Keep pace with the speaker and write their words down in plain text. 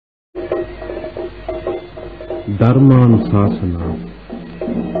ධර්මානුශාසනාව.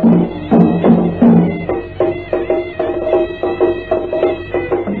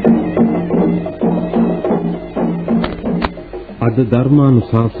 අද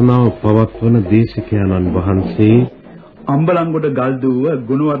ධර්මානුශාසනාව පවත්වන දේශකයන්න් වහන්සේ අම්බලන්ගොඩ ගල්දුව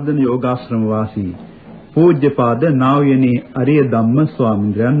ගුණවර්ධන යෝගාශ්‍රම වාසී පූජ්‍යපාද නා උයනේ අරියධම්ම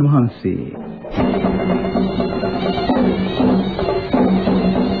ස්වාමීන් වහන්සේ.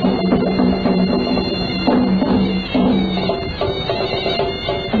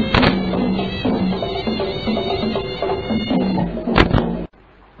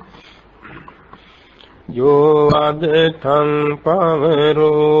 Yo adtham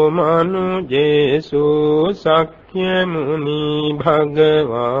pavaro manujesu sakya muni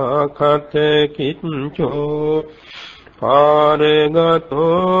bhagava khatha kincho paragato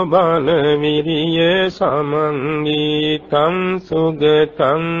balaviriya samangitam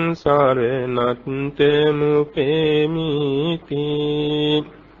sugatam saranatemu pemiti.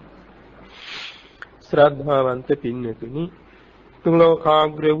 Shraddhavanta pinnatuni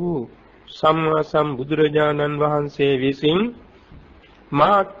තුන්ලෝකාග්‍ර වූ සම්මා සම්බුදුරජාණන් වහන්සේ විසින්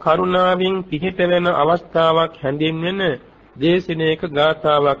මා කරුණාවෙන් පිහිට වෙන අවස්ථාවක් හැඳින්වෙන දේශනායක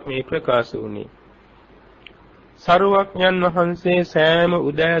ගාථාවක් මේ ප්‍රකාශ වුණේ. සරුවක්ඥන් වහන්සේ සෑම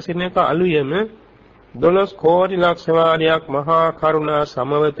උදෑසනක අලුයම 12 කෝටි ලක්ෂ වාරයක් මහා කරුණා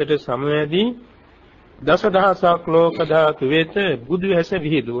සමවතට සමවැදී දසදහසක් ලෝක ධාතු වෙත බුදු ඇස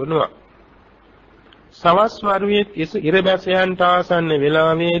විහිදුවනවා. සවස් වරුවේ ඉරබැසයන්ට ආසන්න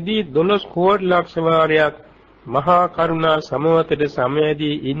වේලාවේදී 12 කෝටි ලක්ෂ වාරයක් මහා කරුණා සමවතට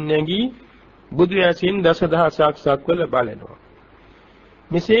සමවැදී ඉන්නේගී බුදු ඇසින් දසදහසක් සක්වල බලනවා.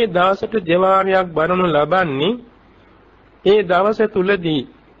 මෙසේ 16 දෙවාරයක් බලනු ලබන්නේ ඒ දවස තුලදී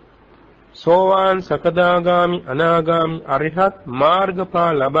සෝවාන් සකදාගාමි අනාගාමි අරිහත්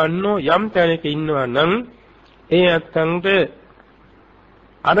මාර්ගඵල ලබන්නෝ යම් තැනක ඉන්නවා නම් ඒ අත්ංගට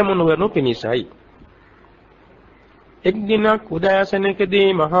අරමුණු වනු පිණිසයි. එක් දිනක්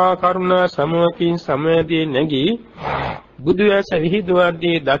උදෑසනකදී මහා කරුණා සමවකින් සමවැදී නැගී බුදු ඇස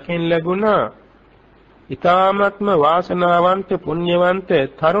විහිදුවද්දී දකින් ලැබුණා ඊ타ත්ම වාසනාවන්ත පුණ්‍යවන්ත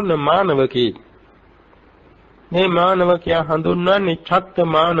තරුණ මානවකී. මේ මානවකයා හඳුන්වන්නේ ඡත්ත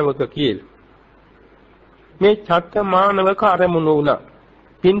මානවක කියලා. මේ ඡත්ත මානවක අරමුණු වුණා.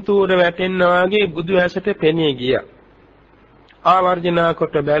 පින්තූර වැටෙනා වගේ බුදු ඇසට පෙනී ගියා. ආවර්ජනා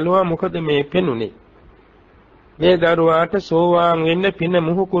කොට බැලුවා මොකද මේ පෙනුනේ? මේ දරුවාට සෝවාන් වෙන්න පින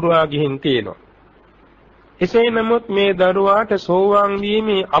මුහු කුරවා ගිහින් තියෙනවා. එසේ නමුත් මේ දරුවාට සෝවාන්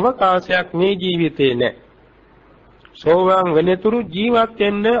වීමේ අවකාශයක් මේ ජීවිතේ නැහැ. සෝවාන් වෙනතුරු ජීවත්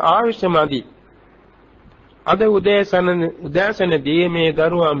වෙන්න ආයුෂමදි. අද උදෑසනදී මේ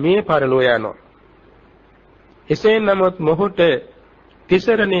දරුවා මේ පරලෝ යනවා. එසේ නමුත් මොහොත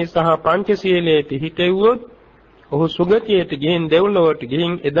තිසරණේ සහ පංචශීලයේ පිහිටෙව්වොත් ඔහු සුගතියට ගිහින් දෙව්ලොවට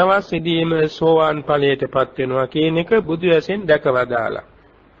ගිහින් එදවසේදීම සෝවාන් ඵලයටපත් වෙනවා කියන එක බුදු ඇසෙන් දැකවදාලා.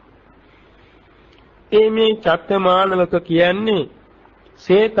 මේ චත්තමානවක කියන්නේ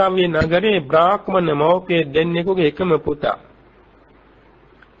සේතව්‍ය නගරේ බ්‍රාහ්මණ මෞපිය දෙන්නෙකුගේ එකම පුතා.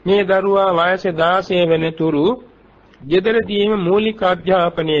 මේ දරුවා වයස 16 වෙනතුරු ගෙදරදීම මූලික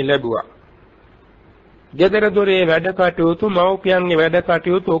අධ්‍යාපනය ලැබුවා. ගෙදර දොරේ වැඩ කටයුතු මෞපියන්ගේ වැඩ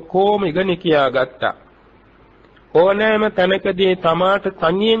කටයුතු ඔක්කොම ඉගෙන කියා ගත්තා. ඕනෑම තැනකදී තමාට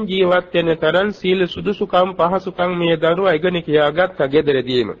තනියෙන් ජීවත් වෙන තරම් සීල සුදුසුකම් පහසුකම් මේ දරුවා ඉගෙන කියා ගත්තා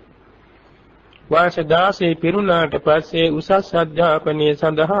ගෙදරදීම. වයස 16 පිරුණාට පස්සේ උසස් අධ්‍යාපනය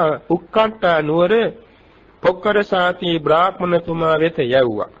සඳහා උක්කට්ටා නුවර පොක්කර සාති බ්‍රාහ්මණතුමා වෙත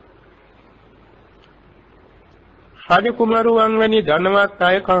යැව්වා. රජ කුමාරුවන් වැනි ධනවත්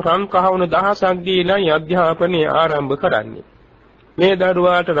අය රන් කහවණු දහසක් දීලා අධ්‍යාපනය ආරම්භ කරන්නේ. මේ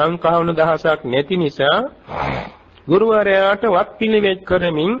දරුවාට රන් කහවණු දහසක් නැති නිසා ගුරුවරයාට වත් පිළිවෙත්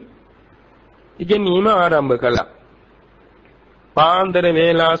කරමින් ඉගෙනීම ආරම්භ කළා. පාන්දර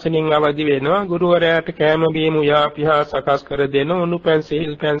වේලාසනින් අවදි වෙනවා. ගුරුවරයාට කෑම බීම යාපිහා සකස් කර දෙනවා. උණු පැන්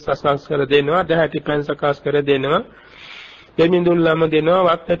සිහිල් පැන් සකස් කර දෙනවා. දහටි පැන් සකස් කර දෙනවා. දෙමිඳුල්ලම දෙනවා.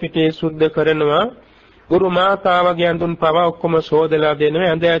 වත් පිටේ සුද්ධ කරනවා. ගුරු මාතාවගේ අඳුන් පවා ඔක්කොම සෝදලා දෙනවා.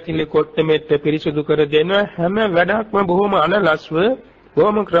 ඇඳ ඇතිලි කොට්ට මෙට්ට පිරිසුදු කර දෙනවා. හැම වැඩක්ම බොහොම අනලස්ව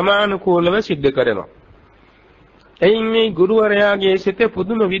බොහොම ක්‍රමානුකූලව සිද්ධ කරනවා. එයින් මේ ගුරුවරයාගේ සිත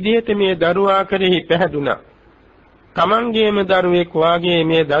පුදුම විදිහට මේ දරුවා කෙරෙහි පැහැදුනා. තමන්ගේම දරුවෙක් වාගේ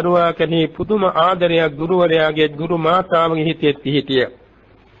මේ දරුවා කෙරෙහි පුදුම ආදරයක් ගුරුවරයාගේ ගුරු මාතාවගේ හිතේ පිහිටිය.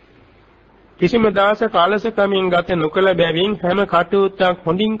 කිසිම දාසක අලසකමින් ගත නොකළ බැවින් හැම කටයුත්තක්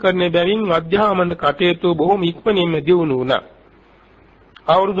හොඳින් කරන බැවින් අධ්‍යාපන කටයුතු බොහොම ඉක්මනින්ම දියුණු වුණා.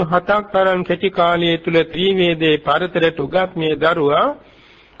 අවුරුදු 7ක් තරම් කෙටි කාලය තුල ත්‍රිවේදයේ පරතරට උගත් මේ දරුවා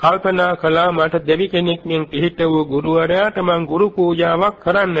කල්පනා කළා මට දෙවි කෙනෙක් මෙන් පිහිට වූ ගුරුවරයාට මං ගුරු පූජාවක්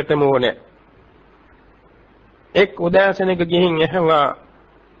කරන්නටම ඕනේ. එක් උදෑසනක ගිහින් ඇහුවා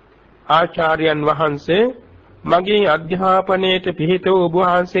ආචාර්යයන් වහන්සේ මගේ අධ්‍යාපනයේට පිහිට වූ ඔබ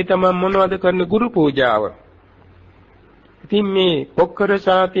වහන්සේට මම මොනවද කරන ගුරු පූජාව? ඉතින් මේ පොක්කර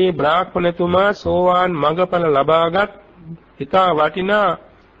සාතේ බ්‍රාහ්මණතුමා සෝවාන් මඟඵල ලබාගත් හිතා වටිනා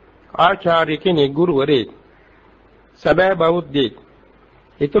ආචාර්ය කෙනෙක් ගුරුවරයෙක්. සැබෑ බෞද්ධයෙක්.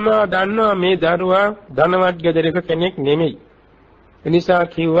 එතුමා දන්නවා මේ දරුවා ධනවත් ගෙදරක කෙනෙක් නෙමෙයි. එනිසා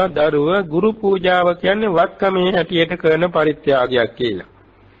කිව්වා දරුවා ගුරු පූජාව කියන්නේ වත්කමේ හැටියට කරන පරිත්‍යාගයක් කියලා.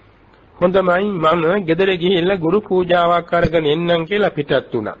 හොඳමයි මම ගෙදර ගිහිල්ලා ගුරු පූජාවක් කරගෙන එන්නම් කියලා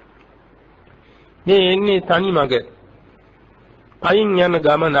පිටත් වුණා. මේ එන්නේ තනි මග. අයින් යන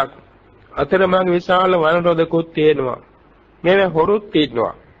ගමනක්. අතරමඟ විශාල වන රොදකුත් තියෙනවා. මේව හොරුත්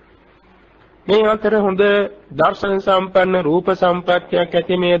ඉන්නවා. මේ අතර හොඳ දර්ශන සම්පන්න රූප සම්ප්‍රත්‍යක්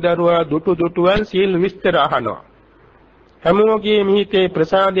ඇති මේ දරුවා දුටුවන් සීල් විස්තර අහනවා. හැමෝගේ මිහිතේ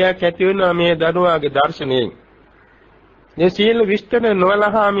ප්‍රසාදයක් ඇති වෙනවා මේ දරුවාගේ දර්ශනයෙන්. මේ සීල විස්තර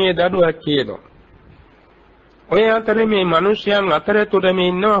නොලහා මේ දරුවා කියනවා. ඔය අතරේ මේ මිනිස්යන් අතරතුරම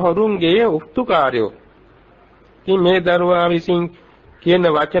ඉන්න හොරුන්ගේ උක්තුකාරයෝ. ඉතින් මේ දරුවා විසින් කියන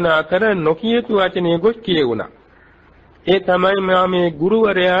වචන අතර නොකිය යුතු වචනයකුත් කියුණා. ඒ තමයි මේ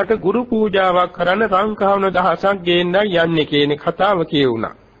ගුරුවරයාට ගුරු පූජාවක් කරන්න රංකහවන දහසක් ගේන්නයි යන්නේ කියන කතාව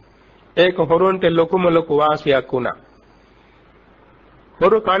කියුණා. ඒක හොරුන්ට ලොකුම ලොකු වාසියක් වුණා.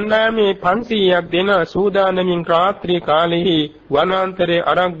 හොරු කණ්ඩායමේ 500ක් දෙන සූදානමින් රාත්‍රී කාලෙහි වනාන්තරයේ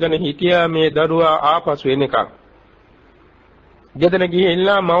අරක්ගෙන හිටියා මේ දරුවා ආපසු එනකම්. ගෙදර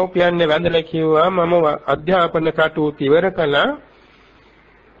ගිහිල්ලා මව්පියන්ව වැඳලා කිව්වා මම අධ්‍යාපන කටයුතු ඉවර කළා.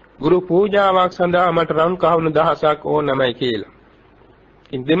 ගුරු පූජාවක් සඳහා මට රන් කහවණු දහසක් ඕනමයි කියලා.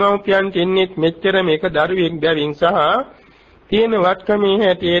 ඉතින් දෙමව්පියන් කියන්නේ මෙච්චර මේක දරුවෙක් බැවින් සහ තියෙන වත්කමේ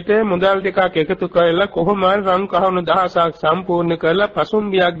හැටියට මුදල් දෙකක් එකතු කරලා කොහොම හරි රන් කහවණු දහසක් සම්පූර්ණ කරලා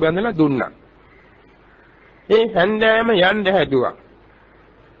පසුම්බියක් බැඳලා දුන්නා. ඒ හැන්දෑම යන්න හැදුවා.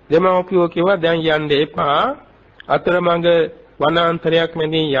 දෙමව්පියෝ කිව්වා දැන් යන්න එපා. අතරමඟ වනාන්තරයක්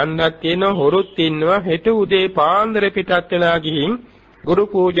මැදින් යන්නත් තියෙන හොරුත් ඉන්නවා. හෙට උදේ පාන්දර පිටත් වෙලා ගිහින් ගුරු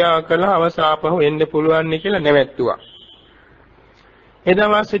පූජා කළ අවසාපහු එන්න පුළුවන් කියලා නැවැත්තුවා.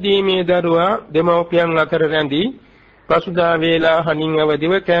 එදවසේදී මේ දරුවා දෙමව්පියන් අතර රැඳී පසුදා වේලා හනින්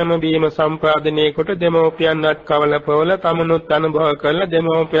අවදිව කැම බීම සම්පාදනය කොට දෙමව්පියන්වත් කවලපවල තමනුත් අනුභව කළ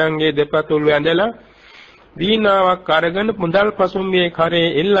දෙමව්පියන්ගේ දෙපතුල් වැඳලා වීණාවක් අරගෙන මුදල් පසුම්බියේ කරේ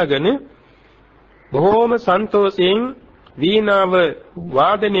එල්ලගෙන බොහෝම සන්තෝෂයෙන් වීණාව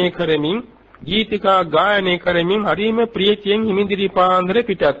වාදනය කරමින් ගීතිකා ගායනය කරමින් හරිම ප්‍රියයෙන් හිමිදිරි පාන්දර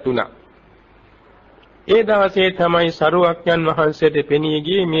පිටත් වුණා. ඒ දවසේ තමයි සරුවක්යන් වහන්සේට පෙනී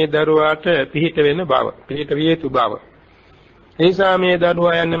ගියේ මේ දරුවාට පිහිට වෙන බව, පිහිට විය යුතු බව. එනිසා මේ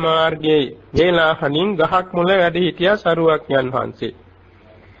දරුවා යන මාර්ගයේ වේලාහණින් ගහක් මුල වැඩ හිටියා සරුවක්යන් වහන්සේ.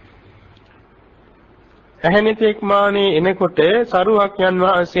 ඇහෙනිතෙක් මානේ එනකොට සරුවක්යන්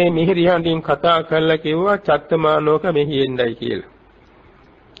වහන්සේ මිහිරි හඬින් කතා කරලා කිව්වා චත්තමානෝක මෙහි එන්නයි කියලා.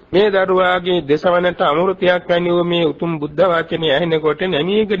 මේ දරුවාගේ දසවනට අමෘතයක් වැනි වූ මේ උතුම් බුද්ධ වචනේ ඇහෙනකොට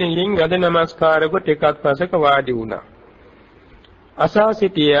නැමීගෙන ලින් ගද නමස්කාර කොට එකත් පසක වාඩි වුණා. අසා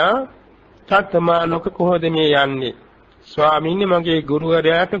සිටියා චත්තමානෝක කොහොද මේ යන්නේ? ස්වාමීනි මගේ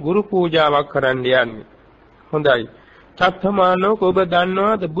ගුරුවරයාට ගුරු පූජාවක් කරන්න යන්නේ. හොඳයි. චත්තමානෝක ඔබ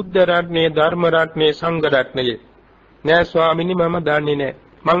දන්නවද බුද්ධ රත්නේ, ධර්ම රත්නේ, සංඝ රත්නේ? නෑ ස්වාමීනි මම දන්නේ නෑ.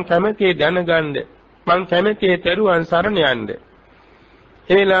 මං කැමතියි දැනගන්න. මං කැමතියි තෙරුවන් සරණ යන්න.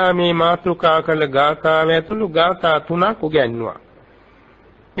 එලා මේ මාතෘකා කළ ගාථාව ඇතුළු ගාථා 3ක් උගන්වුවා.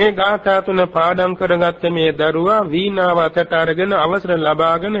 මේ ගාථා 3 පාඩම් කරගත්ත මේ දරුවා වීණාව අතට අරගෙන අවසර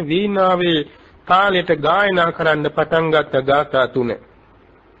ලබාගෙන වීණාවේ තාලෙට ගායනා කරන්න පටන් ගත්ත ගාථා 3.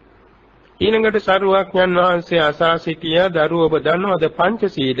 ඊළඟට සරුවක්ඥන් වහන්සේ අසා සිටියා දරුවෝ ඔබ දන්නවද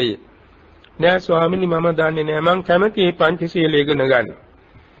පංචශීලය? නෑ ස්වාමීනි මම දන්නේ නෑ. මං කැමතියි පංචශීලය ඉගෙන ගන්න.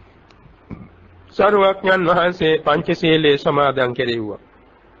 සරුවක්ඥන් වහන්සේ පංචශීලයේ සමාදන් කෙරෙව්වා.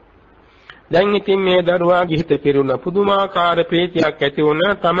 දැන් ඉතින් මේ දරුවා ගිහිත පිරුණා. පුදුමාකාර ප්‍රීතියක් ඇති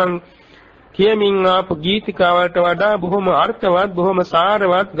වුණා. Taman කියමින් ආපු ගීතිකාවට වඩා බොහොම අර්ථවත්, බොහොම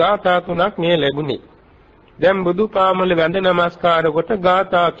සාරවත් ගාථා 3ක් මේ ලැබුණේ. දැන් බුදුපාමල වැඳ නමස්කාර කොට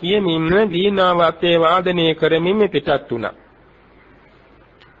ගාථා කියමින් වීණාව අතේ වාදනය කරමින් පිටත් වුණා.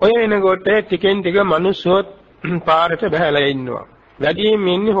 ඔය එනකොට ටිකෙන් ටික මිනිස්සුත් පාරට බහැලා ඉන්නවා. වැඩියෙන්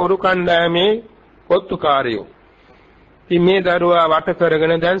ඉන්නේ හොරු කණ්ඩායමේ කොත්තුකාරයෝ. ඉතින් මේ දරුවා වට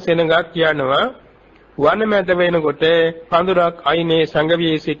කරගෙන දැන් සෙනගක් යනවා. වනමැද වෙනකොට පඳුරක් අයිනේ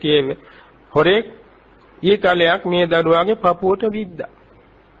සංගවියේ සිටියේ හොරෙක් ඊතලයක් මේ දරුවාගේ පපුවට විද්දා.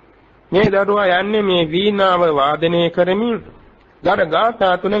 මේ දරුවා යන්නේ මේ වීණාව වාදනය කරමින් දර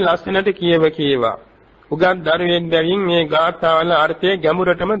ගාථා තුන ලස්සනට කියවා. උගත් දරුවෙක් බැවින් මේ ගාථාවල අර්ථය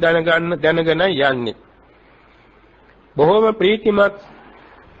ගැඹුරටම දැනගෙන යන්නේ. බොහෝම ප්‍රීතිමත්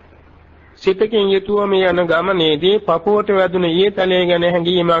සිතකින් යුතුව මේ යන ගමනේදී පපුවට වැදුන ඊතලයේ ගැන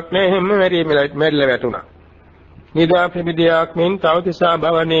හැඟීමක් නැහැ. හැම මැරිලා වැටුණා. නිදා ප්‍රමිදියක් මෙන් තවතිසා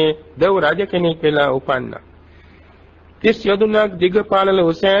භවනේ දෙව් රජ කෙනෙක් වෙලා උපන්නා. 30 යොදුනක් දිගපාලල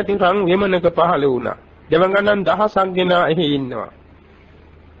උස ඇති රන් විමනක පහළ වුණා. දෙවඟනන් දහසක් දෙනා එහි ඉන්නවා.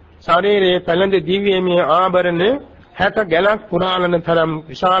 ශරීරයේ පැලඳ දිව්‍යමය ආභරණ 60 ගැලක් පුරාලන තරම්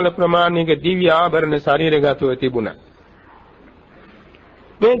විශාල ප්‍රමාණයක දිව්‍ය ආභරණ ශරීරගතව තිබුණා.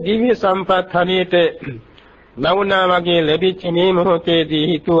 මේ දිව්‍ය සම්පත් හරියට නවුනා වගේ ලැබිච්ච මේ මොහොතේදී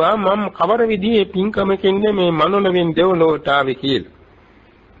හිතුවා මම කවර විදිහේ පින්කමකින්ද මේ මනුලෙන් දෙව්ලොවට ආවේ කියලා.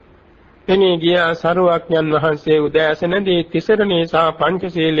 එනේ ගියා සරුවක්ඥන් වහන්සේ උදෑසනදී තිසරණේ සහ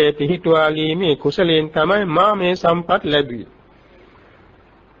පංචශීලයේ පිහිටුවාලීමේ කුසලයෙන් තමයි මා මේ සම්පත් ලැබුවේ.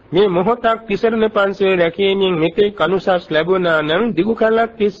 මේ මොහොතක් තිසරණ පංචශීල රැකීමෙන් මෙතෙක් අනුසස් ලැබුණා නම් දිගු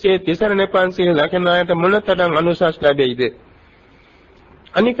කලක් තිස්සේ තිසරණ පංචශීල රැකන අයට මොනතරම් අනුසස් ලැබෙයිද?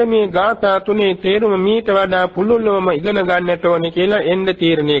 අනික මේ ගාථා තුනේ තේරුම මීට වඩා පුළුල්වම ඉගෙන ගන්නට ඕනේ කියලා එන්න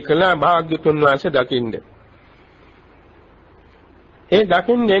තීරණය කළා භාග්‍යතුන් වහන්සේ දකින්න. ඒ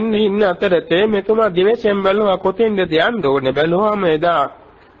දකින්න ඉන්න අතරතේ මෙතුමා දිවසෙන් බැලුවා කොතෙන්ද යන්න ඕනේ. බැලුවාම එදා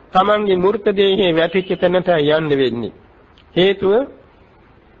තමන්ගේ මූර්ත දේහේ වැටිච්ච තැනට යන්න වෙන්නේ. හේතුව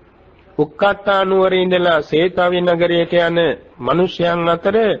උක්කට්ටා නුවරේ ඉඳලා සේතාවි නගරයට යන මිනිසයන්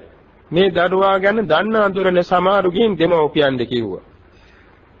අතර මේ දරුවා ගැන දන්න අඳුරන සමහරුගෙන් දෙමව්පියන්ද කිව්වා.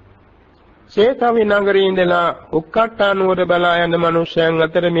 සේතාවි නගරේ ඉඳලා උක්කට්ටා නුවර බලා යන මිනිසයන්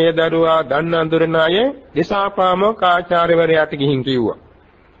අතර මේ දරුවා දන්න අඳුරන අය දිසාපාමොක් ආචාර්යවරයාට ගිහින් කිව්වා.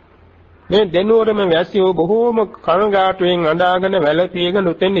 මේ දෙනුවරම වැසියෝ බොහෝම කනගාටුවෙන් අඬාගෙන වැළපීගෙන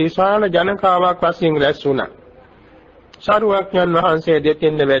උතෙන් විශාල ජනකාවක් වශයෙන් රැස් වුණා. සරුවක්ඥන් වහන්සේ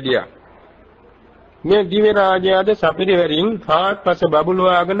දෙතෙන්ද වැඩියා. මේ දිව්‍ය රාජයාද සපිරිවරින් හාත්පස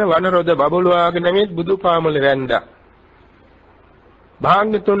බබළුවාගෙන වනරොද බබළුවාගෙන මේ බුදුපාමුල වැන්දා.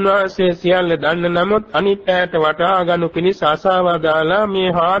 භාග්‍යතුන් වහන්සේ සියල්ල දන්න නමුත් අනිත් ඈට වටහා ගනු පිණිස අසාවදාලා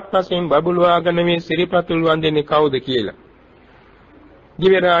මේ හාත්පසෙන් බබළුවාගෙන මේ සිරිපතුල් වන්දින්නේ කවුද කියලා.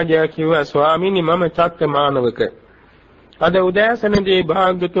 දිව්‍ය රාජයා කිව්වා ස්වාමීනි මම චත්තමානවක. අද උදෑසනදී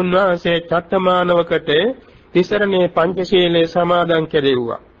භාග්‍යතුන් වහන්සේ චත්තමානවකට තිසරණේ පංචශීලයේ සමාදන්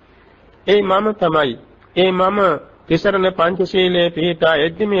කෙරෙව්වා. ඒ මම තමයි. ඒ මම තිසරණ පංචශීලයේ පිහිටා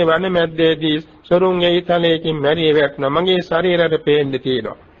එද්දි මේ වන මැද්දේදී සොරුන්ගේ ඊතලයකින් මැරී වැටුණා. මගේ ශරීරයට පේන්න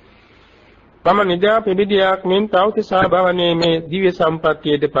තියෙනවා. මම නිදා පිබිදියක් මෙන් තවතිසා භවනේ මේ දිව්‍ය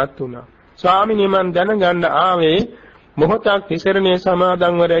සම්පත්තියටපත් වුණා. ස්වාමීනි මන් දැනගන්න ආවේ මොහොතක් තිසරණේ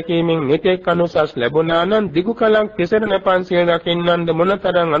සමාදන්ව රැකීමෙන් මෙතෙක් අනුසස් ලැබුණා නම් දිගු කලක් තිසරණ පංචශීල රකින්නන්ද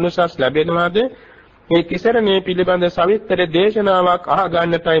මොනතරම් අනුසස් ලැබෙනවද? මේ තිසරණේ පිළිබඳ සවිස්තර දේශනාවක්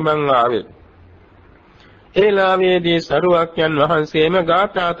අහගන්නටයි මං ආවේ. ඒලාවේදී සරුවක්ඥන් වහන්සේම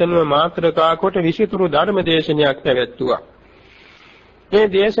ගාථාතනුව මාත්‍රකා කොට විසිතුරු ධර්ම දේශනයක් පැවැත්තුවා. මේ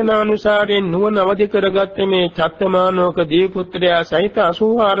දේශනානුසාරයෙන් නුවණ අවදි කරගත්තේ මේ චත්තමානෝක දීපුත්‍රයා සහිත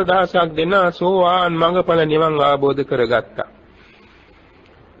 84000ක් දෙනා සෝවාන් මඟඵල නිවන් අවබෝධ කරගත්තා.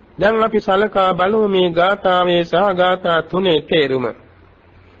 දැන් අපි සලකා බලමු මේ ගාථාවේ සහ ගාථා තුනේ තේරුම.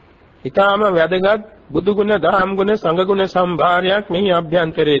 ඊටාම වැදගත් බුදු ගුණ, දහම් ගුණ, සංඝ ගුණ සම්භාරයක් මෙහි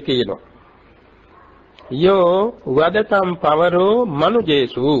අභ්‍යන්තරයේ තියෙනවා. යෝ වදතම් පවරෝ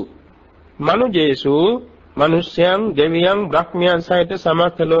මනුජේසු මනුෂ්‍යයන්, දෙවියන්, බ්‍රහ්මයන් සහිත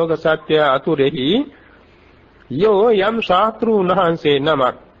සමස්ත ලෝක සත්‍ය අතුරෙහි යෝ යම් ශාස්ත්‍රූන් වහන්සේ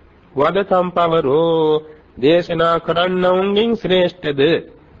නමක් වදතම් පවරෝ දේශනා කරන්නවුන්ගෙන් ශ්‍රේෂ්ඨද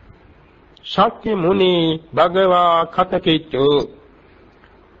ශාක්‍ය මුනි භගවා කතකිච්චෝ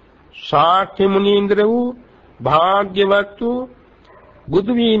ශාක්‍ය මුනීන්ද්‍ර වූ භාග්‍යවත් වූ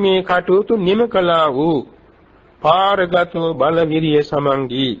බුදු වීමේ කටයුතු නිම කළා වූ පාරගත බල විරිය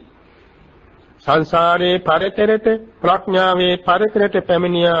සමංගී සංසාරේ පරතරට ප්‍රඥාවේ පරතරට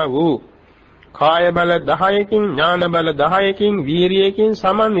පැමිණියා වූ කාය බල 10කින් ඥාන බල 10කින් වීරියකින්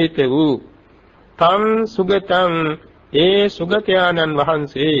සමන්විත වූ තං සුගතං ඒ සුගතයාණන්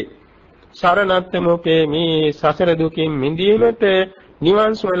වහන්සේ සරණත්තමෝපේ මේ සසර දුකින් මිදීමට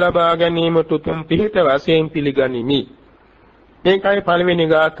නිවන් සුව ලබා ගැනීමට උතුම් පිහිට වශයෙන් පිළිගනිමි. මේකයි පළවෙනි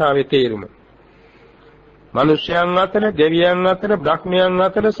ගාථාවේ තේරුම. මිනිසයන් අතර, දෙවියන් අතර, බ්‍රහ්මයන්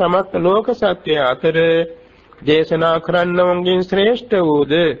අතර, සමස්ත ලෝක සත්‍ය අතර දේශනා කරන්නවන්ගෙන් ශ්‍රේෂ්ඨ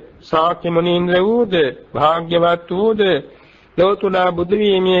වූද, ශාක්‍ය මුනීන්ද්‍ර වූද, භාග්‍යවත් වූද, ලෝතුරා බුදු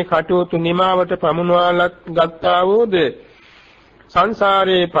වීමේ කටයුතු නිමාවට පමුණවාලත් ගත්තා වූද,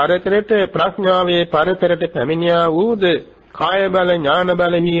 සංසාරේ පරතරට ප්‍රඥාවේ පරතරට පැමිණියා වූද, කාය බල ඥාන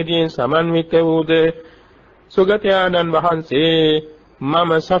බල වීර්යයෙන් සමන්විත වූද, සුගතයාණන් වහන්සේ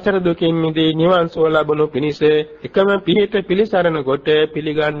මම සතර දුකින් මිදී නිවන් සුව ලබනු පිණිස එකම පිහිට පිළිසරණ කොට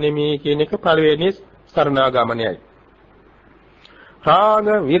පිළිගන්නෙමි කියන එක පළවෙනි සරණාගමනයයි. රාග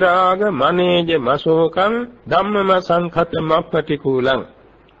විරාග මනේජ මසෝකං ධම්මම සංඛත මප්පටිකූලං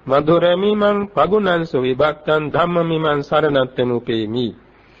මధుරමිමං පගුණං සුවිභක්තං ධම්මමිමං සරණත්තනුපේමි.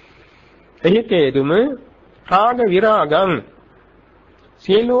 එහි තේරුම රාග විරාගං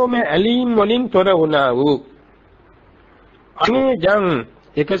සියලුම ඇලීම් වලින් තොර වුණා වූ අනේජං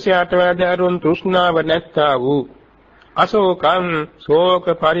 108 වැදරුන් තෘෂ්ණාව නැත්තා වූ අශෝකං ශෝක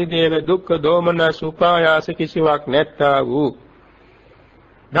පරිදේව දුක්ඛ දෝමනස් උපායාස කිසිවක් නැත්තා වූ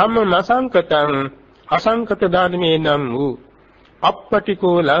ධම්ම අසංකතං අසංකත ධර්මේ නම් වූ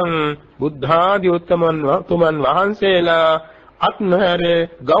අප්පටිකූලං බුද්ධාදී උත්තමන් වහන්සේලා අත්නහැර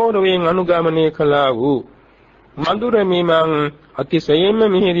ගෞරවයෙන් අනුගමනය කළා වූ මధుරමිමං අතිශයින්ම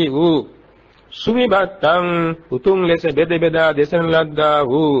මිහිරි වූ සුවිභත්තං උතුම් ලෙස බෙද බෙදා දේශන ලද්දා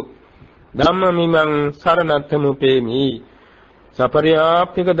වූ ධම්මමිමං සරණත්තමුපේමි.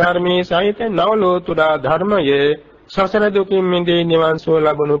 සපරියාප්තික ධර්මයේ සහිත නවලෝතුරා ධර්මයේ සසර දුකින් මිදී නිවන් සුව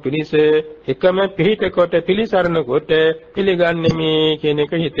ලබනු පිණිස එකම පිහිට කොට පිළිසරණ කොට පිළිගන්නෙමි කියන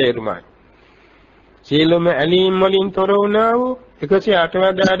එක හිතේරුමයි. සීලම ඇලීම් වලින් තොර වුණා වූ 108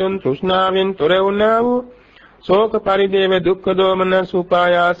 වදාරුන් තෘෂ්ණාවෙන් තොර වුණා වූ ශෝක පරිදේව දුක්ඛ දෝමන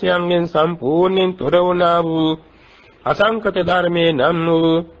සුපායාසයන්ගෙන් සම්පූර්ණයෙන් තොර වුණා වූ අසංකත ධර්මයේ නම්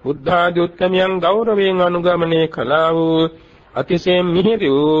වූ බුද්ධාදී උත්තමයන් ගෞරවයෙන් අනුගමනය කළා වූ අතිශයින් මිහිරි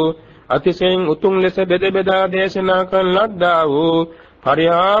වූ අතිශයින් උතුම් ලෙස බෙද බෙදා දේශනා කළ ලද්දා වූ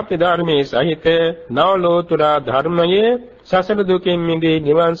පරියාප්ති ධර්මයේ සහිත නවලෝතුරා ධර්මයේ සසර දුකින් මිදී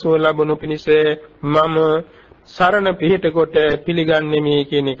නිවන් සුව ලබනු පිණිස මම සරණ පිහිට කොට පිළිගන්නෙමි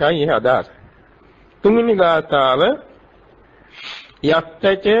කියන එකයි අදහස. තුන්වෙනි ගාථාව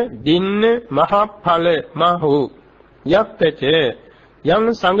යක්තච දින්න මහඵල මහු යක්තච යම්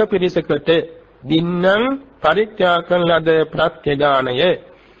සංඝ පිරිසකට දින්නම් පරිත්‍යාග කරන ලද ප්‍රත්‍යදානය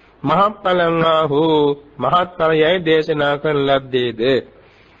මහඵලං ආහු මහත්ඵලයයි දේශනා කරන ලද්දේද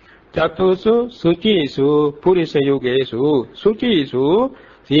චතුසු සුචිසු පුරිස යුගේසු සුචිසු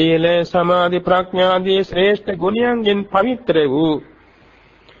සීල සමාධි ප්‍රඥාදී ශ්‍රේෂ්ඨ ගුණයන්ගෙන් පවිත්‍ර වූ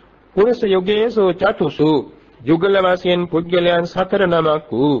පුරුෂ යෝගේසු චතුසු යුගල වශයෙන් පුද්ගලයන් 4 නමක්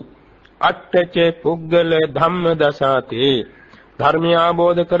වූ අට්ඨච පුද්ගල ධම්ම දසාතේ ධර්මය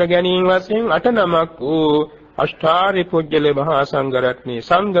අවබෝධ කර ගැනීම වශයෙන් 8 නමක් වූ අෂ්ටාරි පුද්ගල මහා සංඝරත්නයේ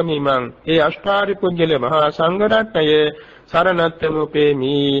සංගමිමං ඒ අෂ්ටාරි පුද්ගල මහා සංඝරත්නය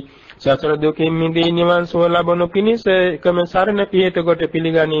සරණත්තමුපේමි. සසර දුකින් මිදී නිවන් සුව ලබනු පිණිස එකම සරණ පිහිට කොට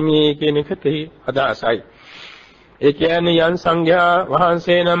පිළිගනිමි කියන එකයි අදහසයි. ඒ කියන්නේ යන් සංඝයා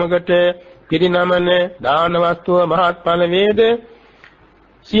වහන්සේ නමකට පිරිනමන දාන වස්තුව මහත්ඵල වේද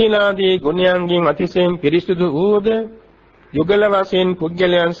සීලාදී ගුණයන්ගෙන් අතිශයින් පිරිසුදු වූද යුගල වශයෙන්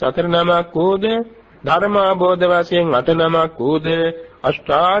පුද්ගලයන් 4 නමක් වූද ධර්මාබෝධ වශයෙන් 8 නමක් වූද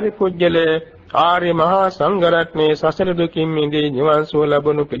අෂ්ටාරි පුද්ගල ආර්ය මහා සංඝරත්නයේ සසර දුකින් මිදී නිවන් සුව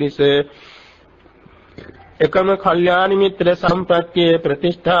ලබනු පිණිස එකම කල්යාණ මිත්‍ර සම්ප්‍රත්‍යයේ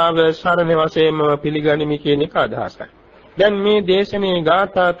ප්‍රතිෂ්ඨාව සරණ වශයෙන්ම පිළිගනිමි කියන එක අදහසයි. දැන් මේ දේශනේ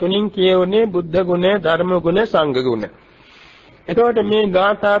ගාථා තුنين කියවන්නේ බුද්ධ ගුණ, ධර්ම ගුණ, සංඝ ගුණ. එතකොට මේ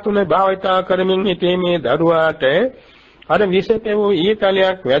ගාථා තුන භාවිතා කරමින් හිතේ මේ දරුවාට අර විශේෂ වූ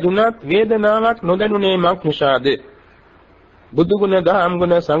ඊතලයක් වැදුනත් වේදනාවක් නොදැනුනේ මක් නිසාද? බුදු ගුණ, ධම්ම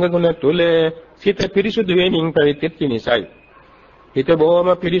ගුණ, සංඝ ගුණ තුල සිත පිරිසුදු වෙමින් පැවිදිච්ච නිසායි. හිත බොහොම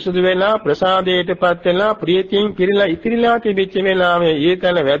පිරිසුදු වෙලා ප්‍රසාදයටපත් වෙලා ප්‍රීතියෙන් පිරීලා ඉතිරිලා තිබෙච්ච වෙලාවේ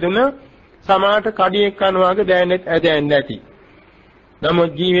ඊතල වැදුන සමාට කඩියක් කනවාගේ දැනෙන්නේ නැති.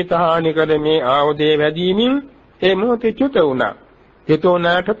 නමුත් ජීවිත හානි කර මේ ආයුධය වැදීමින් ඒ මොහොතේ චුත වුණා.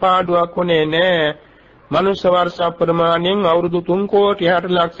 හිතෝනාට පාඩුවක් උනේ නැහැ. මනුෂ්‍ය වර්ෂ ප්‍රමාණයෙන් අවුරුදු 3 කෝටි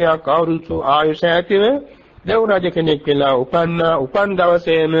 60 ලක්ෂයක් අවුරුදු ආයුෂ ඇතිව දෙව් රජ කෙනෙක් වෙලා උපන්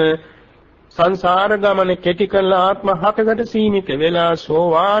දවසේම සංසාර ගමන කෙටි කළ ආත්ම 7කට සීමිත වෙලා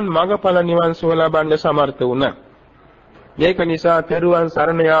සෝවාන් මගඵල නිවන් සුව ලබන්න සමර්ථ වුණා. මේක නිසා තෙරුවන්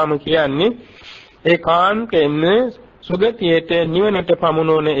සරණ යාම කියන්නේ ඒකාන්තයෙන්ම සුගතියට නිවනට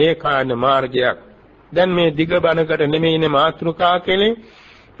පමුණුවන ඒකාන මාර්ගයක්. දැන් මේ දිග බණකට නෙමෙයිනේ මාතෘකා කෙලේ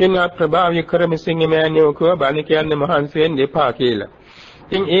පින්වත් ප්‍රභාවී කරමසිංහ මෑණියෝ කව බණ කියන්නේ මහන්සි වෙන්න එපා කියලා.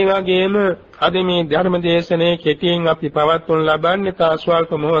 ඉතින් ඒ වගේම අද මේ ධර්ම දේශනාවේ කෙටියෙන් අපි පවත්වනු ලබන්නේ තා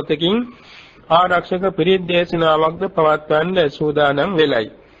ස්වල්ප මොහොතකින් ආරක්ෂක පිරිත් දේශනාවක්ද පවත්වන්න සූදානම් වෙලයි.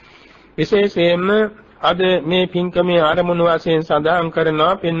 විශේෂයෙන්ම අද මේ පින්කමේ ආරමුණු වශයෙන් සඳහන්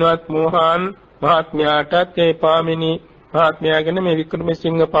කරනවා පින්වත් මෝහන් මහත්මයාටත් ඒ පාමිනි මහත්මයාගෙන මේ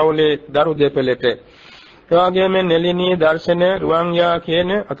වික්‍රමසිංහ පවුලේ දරු දෙපළට එවාගෙම නෙලිනී දර්ශන රුවන්යා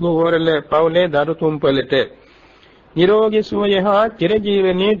කියන අතුහොරල පවුලේ දරු තුන්පළට නිරෝගී සුවය හා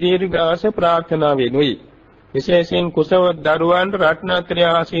චිරජීවනයේ දීර්ඝාස ප්‍රාර්ථනා වෙනුයි. විශේෂයෙන් කුසව දරුවන්ට රත්නත්‍රය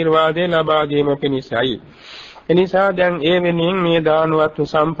ආශිර්වාදේ ලබා දීම පිණිසයි. එනිසා දැන් ඒ වෙනින් මේ දානවත්තු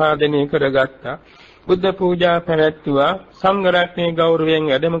සම්පාදනය කරගත්තා. බුද්ධ පූජා පැවැත්වුවා. සංඝ රත්නයේ ගෞරවයෙන්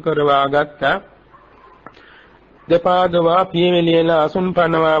වැඩම කරවා ගත්තා. දෙපාදවා පියවිලියලා අසුන්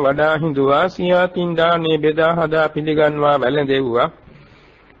පනවා වඩා හිඳුවා. සියාතින් දානේ බෙදා හදා පිළිගන්වා වැළඳෙව්වා.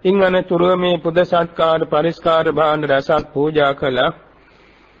 ඉන් අනතුරුව මේ පුද සත්කාර පරිස්කාර භාණ්ඩ රසක් පූජා කළා.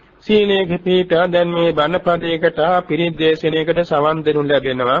 සීලයේ පිට දැන් මේ බණපදයකට පිරිත් දේශනාවකට සවන් දෙනු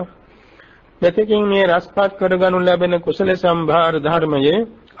ලැබෙනවා. මෙතකින් මේ රසපත් කරගනු ලැබෙන කුසල සම්භාර ධර්මයේ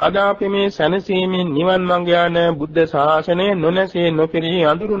අද අපි මේ සැනසීමෙන් නිවන් මඟ යන බුද්ධ ශාසනය නොනැසී නොපිරී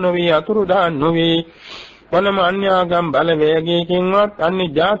අඳුරු නොවි අතුරුදහන් නොවි වනම අන්‍යාගම් බලවේගයකින්වත් අන්‍ය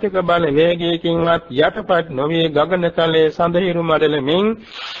ජාතික බලවේගයකින්වත් යටපත් නොවි ගගනතලයේ සඳහිරු මඩලමින්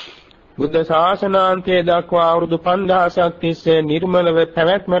බුද්ධ ශාසනාන්තයේ දක්වා අවුරුදු 5000ක් තිස්සේ නිර්මලව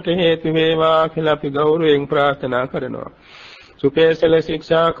පැවැත්මට හේතු වේවා කියලා අපි ගෞරවයෙන් ප්‍රාර්ථනා කරනවා. සුපේසල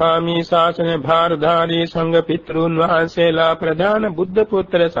ශික්ෂාකාමී ශාසන භාරධාරී සංඝ පිතෘන් වහන්සේලා ප්‍රධාන බුද්ධ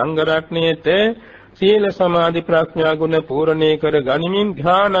පුත්‍ර සංඝ රත්නයේත සීල සමාධි ප්‍රඥා ගුණ පූර්ණේ කර ගනිමින්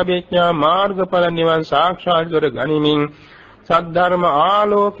ධ්‍යාන අභිඥා මාර්ගඵල නිවන් සාක්ෂාත් කර ගනිමින් සද්ධර්ම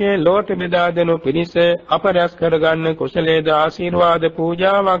ආලෝකයේ ලෝට බෙදා දෙනු පිණිස අපරස් කරගන්න කුසලේද ආශිර්වාද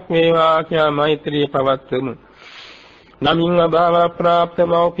පූජාවක් වේවා කියා මෛත්‍රී පවත්වමු. නමින් අභාව ප්‍රාප්ත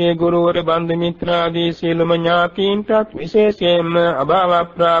මෞඛ්‍ය ගුරුවර බන්දු මිත්‍රාදී සීලම ඥාතීන්ටත් විශේෂයෙන්ම අභාව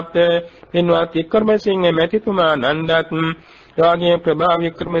ප්‍රාප්ත පින්වත් වික්‍රමසිංහ මැතිතුමා නන්දත් රාගයේ ප්‍රභා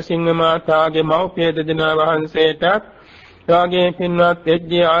වික්‍රමසිංහ මාතාගේ මෞඛ්‍ය දෙදෙනා වහන්සේටත් රාගයේ පින්වත්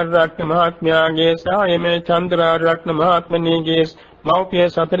එජ්ජේ ආරරත්න මහත්මයාගේ සහ එමේ චන්ද්‍රාරත්න මහත්මණීගේ මෞඛ්‍ය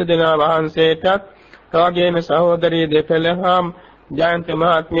සතර දෙනා වහන්සේටත් රාගයේම සහෝදරී දෙපළහම් ජයන්ත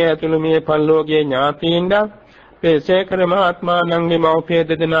මහත්මිය ඇතුළු මේ පල්ලෝගේ ඥාතීන්ට පේසේකර මහත්මාණන්ගේ මෞඛ්‍ය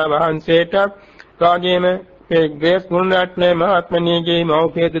දෙදෙනා වහන්සේටත් රාගයේම ග්‍රේස් ගුණරත්න මහත්මණීගේ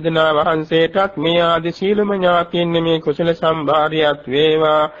මෞඛ්‍ය දෙදෙනා වහන්සේටත් මේ ආදී සීලම ඥාතීන් මේ කුසල සම්භාරයත්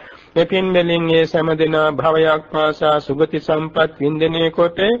වේවා. මෙපින් වලින් ඒ සෑම දෙනා භවයක් පාසා සුගති සම්පත් වින්දනය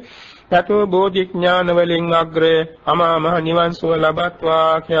කොට සතු බෝධි ඥාන වලින් අග්‍ර අමා මහ නිවන් සුව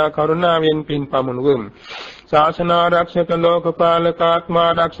ලබත්වා කියා කරුණාවෙන් පින් පමුණුවමු. ශාසන ආරක්ෂක ලෝකපාලක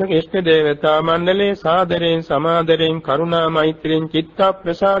ආත්මාරක්ෂක ඉෂ්ඨ දේවතා මණ්ඩලේ සාදරයෙන් සමාදරයෙන් කරුණා මෛත්‍රියෙන් චිත්ත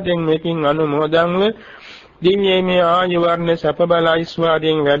ප්‍රසාදයෙන් මෙකින් අනුමෝදන්ව දිව්‍යමය ආයු වර්ණ සප බල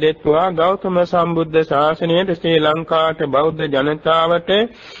ඓශ්වර්යයෙන් වැඩෙත්වා ගෞතම සම්බුද්ධ ශාසනයේ ශ්‍රී ලංකාවට බෞද්ධ ජනතාවට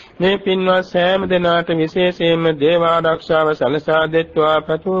මේ පින්වත් සෑම දෙනාට විශේෂයෙන්ම දේව ආරක්ෂාව සලසා දෙත්වා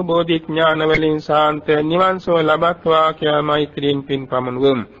පතු බෝධි ඥාන වලින් සාන්ත නිවන් සුව ලබත්වා කියා මෛත්‍රියෙන් පින්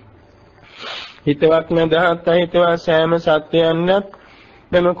පමුණුවමු. හිතවත් නැදහත් හිතවත් සෑම සත්‍යයන්වත්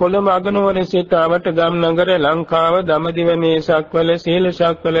මෙම කොළඹ අගනුවර සිට අවට ගම් නගර ලංකාව දමදිව මේ සක්වල සීල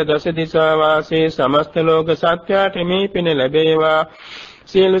සක්වල දස දිසා වාසී සමස්ත ලෝක සත්‍යයට මේ පින ලැබේවා.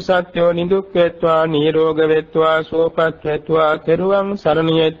 සියලු සත්‍යෝ නිදුක් වෙත්වා නිරෝග වෙත්වා සුවපත් වෙත්වා තෙරුවන්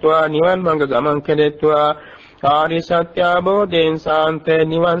සරණ යෙත්වා නිවන් මඟ ගමන් කෙරෙත්වා ආර්ය සත්‍ය අවබෝධයෙන් සාන්ත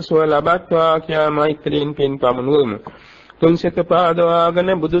නිවන් සුව ලබත්වා කියා මෛත්‍රියෙන් පින් පමුණුවමු. තුන්සිත පාදවාගෙන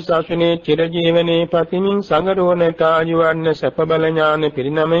බුදු සසුනේ චිරජීවනයේ පතිමින් සංගරෝණට ආයුවන්න සැප බල ඥාන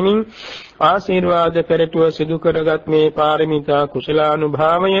පිරිනමමින් ආශිර්වාද පෙරටුව සිදු කරගත් මේ පාරමිතා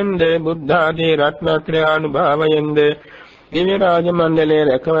කුසලානුභාවයෙන්ද බුද්ධ ආදී රත්නත්‍රය අනුභාවයෙන්ද දිව්‍ය රාජ මණ්ඩලයේ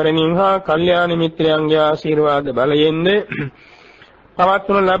රැකවරණින් හා කල්යාණ මිත්‍රයන්ගේ ආශිර්වාද බලයෙන්ද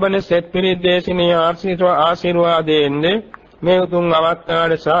පවත්වන ලබන සෙත් පිරිත් දේශනීය ආශිර්වාදයෙන්ද මේ උතුම්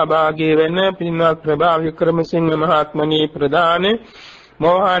අවස්ථාවේ සහභාගී වෙන පින්වත් ප්‍රභා වික්‍රමසිංහ මහත්මණී ප්‍රදාන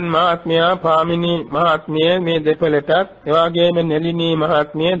මෝහන් මහත්මයා පාමිනී මහත්මිය මේ දෙපළටත් එවාගේම නෙලිනී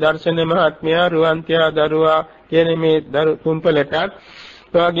මහත්මිය දර්ශන මහත්මයා රුවන්තියා දරුවා කියන මේ තුන්පළටත්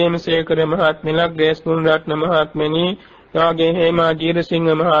එවාගේම සේකර මහත්මිලා ග්‍රේස් ගුණරත්න මහත්මණී එවාගේ හේමා ජීරසිංහ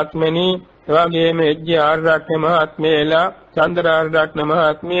මහත්මණී එවාගේම එජ්ජේ ආරරත්න මහත්මියලා චන්ද්‍රාරත්න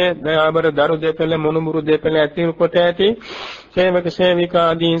මහත්මිය දයාබර දරු දෙපළ මොනුමුරු දෙපළ ඇතිව කොට ඇති සේවක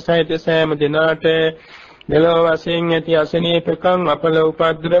සේවිකාදීන් සහිත සෑම දිනාට මෙලොව වශයෙන් ඇති අසනීපකම් අපල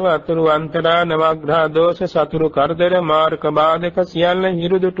උපද්‍රව අතුරු අන්තරා නවග්‍රහ දෝෂ සතුරු කරදර මාර්ග බාධක සියල්ල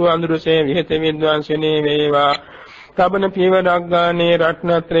හිරුදුටු අඳුරසේ විහෙත විද්වාංශනේ වේවා. තබන පියවරක් ගානේ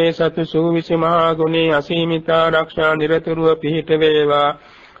රත්නත්‍රේ සතු සූවිසි මහා ගුණේ අසීමිත ආරක්ෂා නිරතුරුව පිහිට වේවා.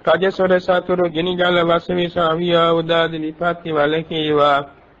 රජසොර සතුරු ගිනි ජල වසවිස අවියා උදාද විපත්ති වලකීවා.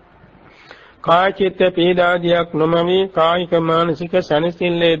 කාය චිත්ත පීඩාදියක් නොමවි කායික මානසික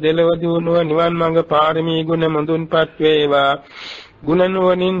සැනසෙල්ලේ දෙලව දිනුව නිවන් මඟ පාරමී ගුණ මුදුන්පත් වේවා. ගුණ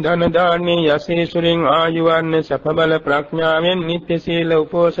නුවණින් ධන දාන්නේ යසීසුරින් ආයු වර්ණ සප බල ප්‍රඥාවෙන් නිත්‍ය සීල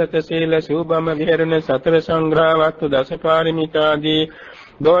උපෝසත සීල සූබම විහෙරණ සතර සංග්‍රහ වස්තු දසපාරමිතාදී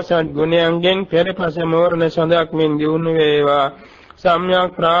දෝෂත් ගුණයන්ගෙන් පෙරපස මෝරණ සඳක් මෙන් දියුණු වේවා.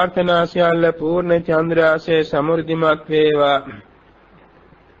 සම්්‍යක් ප්‍රාර්ථනා සියල්ල පූර්ණ චන්ද්‍රාසේ සමෘද්ධිමත් වේවා.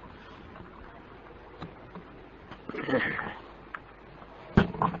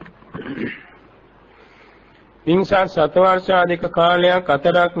 විංසත් සතවර්ෂාධික කාලයක්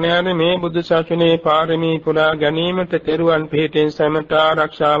අතරක් නැර මේ බුදු සසුනේ පාරමී පුරා ගැනීමට තෙරුවන් පිහිටෙන් සැමට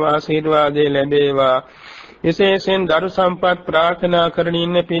ආරක්ෂාව ආශිර්වාදේ ලැබේවා. විශේෂයෙන් දරු සම්පත් ප්‍රාර්ථනා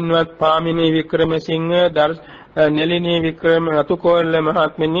කරමින් ඉන්න පින්වත් පාමිනී වික්‍රමසිංහ නෙලිනී වික්‍රම අතුකෝල්ල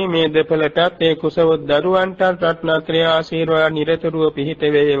මහත්මනි මේ දෙපළටත් ඒ කුසවත් දරුවන්ට රත්නත්‍රය ආශිර්වාද නිරතුරුව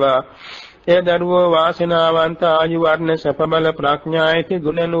පිහිට වේවා. ඒ දරුවෝ වාසනාවන්ත ආයු වර්ණ සැප බල ප්‍රඥා ඇති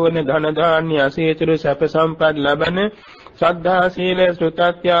ගුණ නුවණ ධන දාන්‍ය අසීතුරු සැප සම්පත් ලබන ශ්‍රද්ධා සීල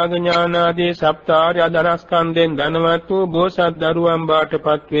සෘතත්‍යාග ඥාන ආදී සප්තාර්ය ධනස්කන්ධෙන් ධනවත් වූ බෝසත් දරුවන්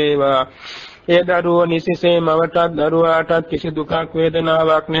බාටපත් වේවා. ඒ දරුවෝ නිසිසේ මවටත් දරුවාටත් කිසි දුකක්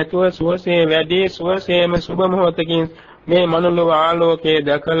වේදනාවක් නැතුව සුවසේ වැඩි සුවසේම සුබ මොහොතකින් මේ මනුලොව ආලෝකයේ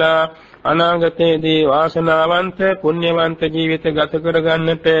දැකලා අනාගතයේදී වාසනාවන්ත පුණ්‍යවන්ත ජීවිත ගත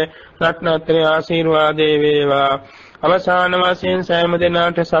කරගන්නට රත්නත්‍රය ආශිර්වාදේ වේවා. අවසාන වශයෙන් සෑම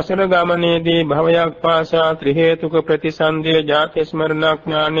දිනකට සසර ගමනේදී භවයක් පාසා ත්‍රි හේතුක ප්‍රතිසන්දිය ජාති ස්මරණ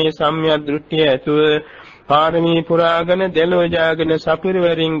ඥානයේ සම්‍යක් දෘෂ්ටිය ඇතුව පාරමී පුරාගෙන දෙලොව ජාගෙන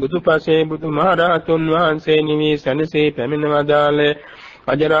සපිරවරින් බුදුපසේ බුදුමහරහතුන් වහන්සේ නිවී සැනසී පැමිණ වදාළ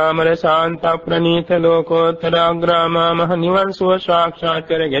අජරාමර ශාන්ත ප්‍රණීත ලෝකෝත්තර අග්‍රාමා මහ නිවන් සුව සාක්ෂාත්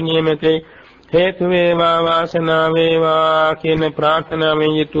කර ගැනීමට හේතු වේවා වාසනාව වේවා කියන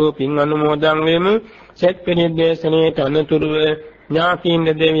ප්‍රාර්ථනාවෙන් යුතුව පින් අනුමෝදන් වෙමු. සෙත් පිළිදේශනයේ අනතුරුව ඥාතීන්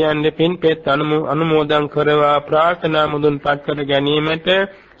දෙවියන් පින් පෙත් අනුමෝදන් කරවා ප්‍රාර්ථනා මුදුන්පත් කර ගැනීමට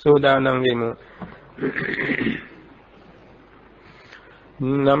සූදානම් වෙමු.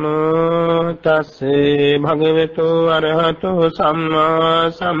 නමෝ තස්සේ භගවතු අරහතෝ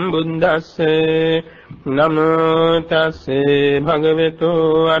සම්මා සම්බුද්දස්සේ නමෝ තස්සේ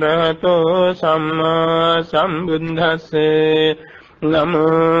භගවතු අරහතෝ සම්මා සම්බුද්දස්සේ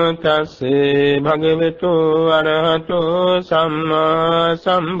නමෝ තස්සේ භගවතු අරහතෝ සම්මා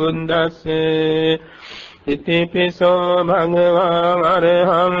සම්බුද්දස්සේ ඉතිපිසෝ භගවා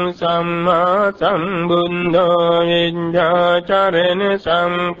අරහං සම්මා සම්බුද්ධෝ විඤ්ඤාචරණ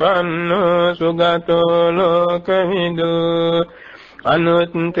සම්පන්නෝ සුගතෝ ලෝකවිදු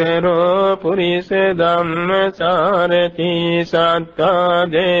අනුත්තරෝ පුරිස ධම්මසාරති සත්තා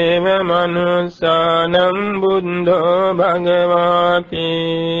දේව මනුස්සානං බුද්ධෝ භගවාති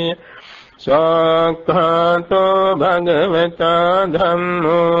සක්ඛාතෝ භගවතා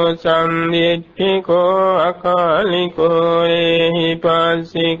ධම්මෝ සම්දිට්ඨිකෝ අකාලිකෝ එහි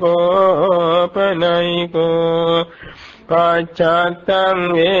පස්සිකෝ පනයිකෝ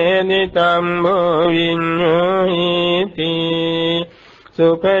පච්චත්තං වේදිතං භවිඤ්ඤෝහිති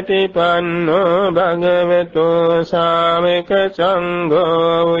සුපටිපන්නෝ භගවතෝ ශාවක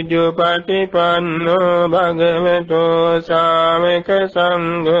සංඝෝ උජුපටිපන්නෝ භගවතෝ ශාවක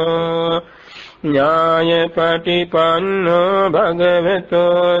සංඝෝ ඥායපටිපන්නෝ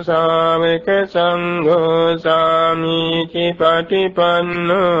භගවතෝ ශාවක සංඝෝ සාමීචි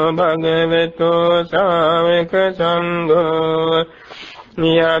පටිපන්නෝ භගවතෝ ශාවක සංඝෝ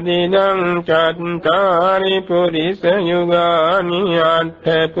යදිදං චත්තාරි පුරිස යුගානි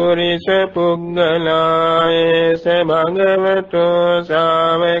අට්ඨ පුරිස පුග්ගලායස භගවතෝ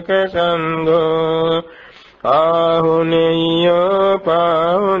ශාවක සංඝෝ ආහුනේයෝ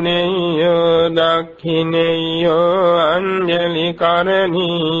පාහුනේයෝ දක්ඛිනේයෝ අංජලි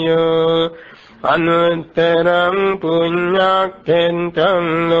කරණීයෝ අනුත්තරං පුඤ්ඤක්ඛෙන්තං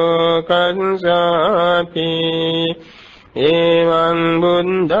ලෝකංසාති එවං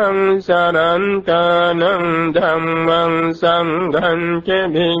බුද්ධං සරන්තනං ධම්මං සංඝං ච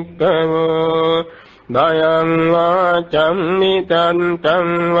භික්ඛවෝ දයං වාචං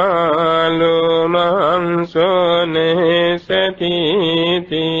මිතන්තං වාලෝමං සෝනේසති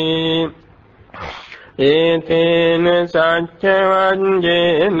ඒතේන සච්ච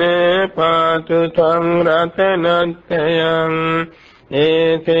වංජේන පාතු ත්වං රතනත්තයං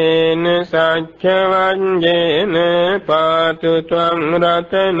ඒතේන සච්ච වංජේන පාතු ත්වං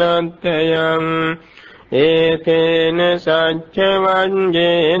රතනත්තයං ඒතේන සච්ච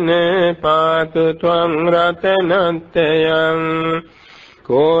වංජේන පාතු ත්වං රතනත්තයං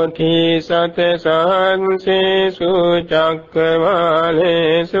කෝටි සත සහංසේසු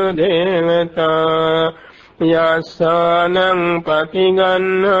චක්කවාලේසු දේවතා යස්සානං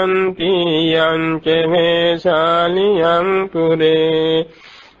පටිගන්නන්ති යං ච වේසාලියං පුරේ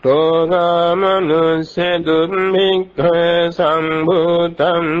තෝගාමනුස්ස දුම්භික්ඛ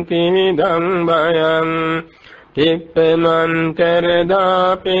සම්භූතං තිවිදං භයං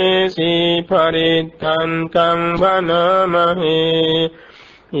තිප්පමන්තරදාපේසි පරිත්තං වනමහේ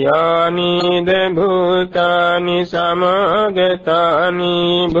යානිද භූතානි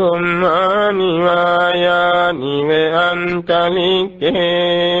සමාගතානි බුම්මානි වායානි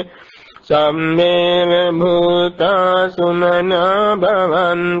වේअन्तලික්ඛේ සම්මේව භූතා සුමනා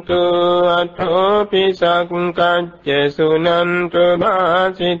භවන්තු අතෝපි සක්කච්ඡ සුනන්තු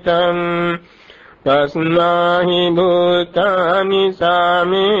භාසිතං තස්මාහි භූතානි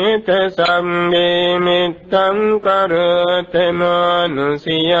සාමේත සම්මේ මිත්තං කරත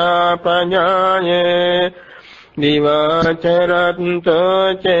මනුසියා පජායේ දිවාචරත්තෝ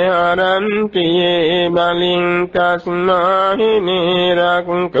චරන්තියේ බලින් තස්මාහි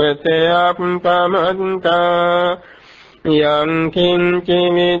නිරක්කත අප්පමන්තා යං කිංචි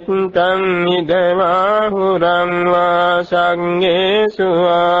මිත්තං නිදවාහුරං වා සංඝේසු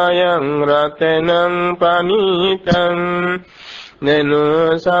ආයං රතනං පනීතං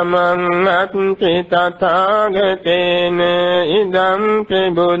නනු සමං අත්ති තථාගතේන ඉදං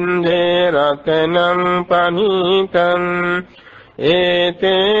ප්‍රබුද්ධේ රතනං පනීතං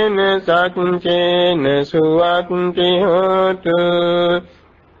ඒතේන සච්චේන සුවත්ති හෝතු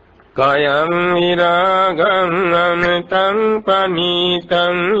කයං විරාගං අනතං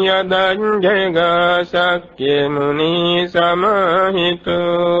පනීතං යදං ජගසක්ඛ්‍ය මුනි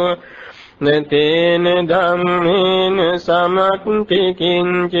සමාහිතෝ නතේන ධම්මේන සමත්ති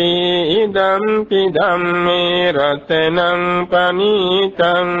කිංචි ඉදං පි ධම්මේ රතනං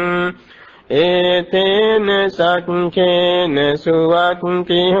පනීතං ඒතේන සච්චේන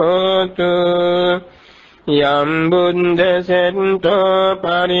සුවත්ති හෝතු යම් බුද්ධ සෙන්තෝ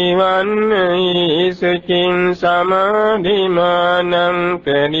පරිවන්නයි සුචින් සමාධිමානං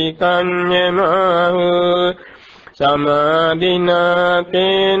පරිකඤ්ඤමාහු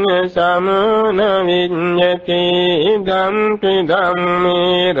සමාධිනාතේන සමන විඤ්ඤති ඉදං පි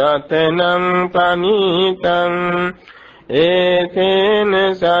ධම්මේ රතනං පනීතං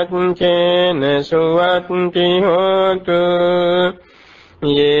ඒතේන සච්චේන සුවත්ති හෝතු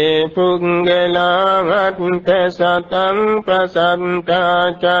ये पुंगलावत्त सतं प्रसन्ता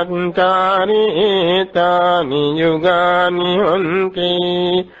चत्तारि एतानि युगानि हन्ति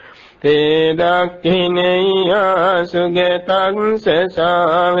ते दक्षिणेया सुगतं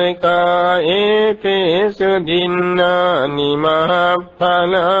साविका एतेषु दिन्नानि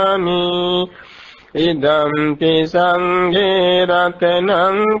महाफलानि ඉදම්පි සංඝේ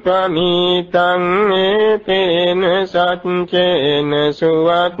රතනං පනීතං ඒතේන සච්චේන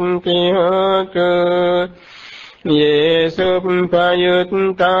සුවත්ති හෝතු යේසුප්පයුත්තා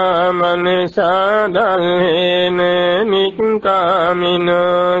මනසා දල්හේන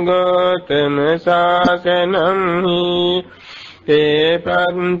නික්ඛාමිනෝ ගෝතම සාසනං හි තේ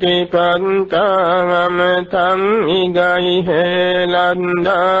පන්ති පන්තාමතං ඉගයිහෙ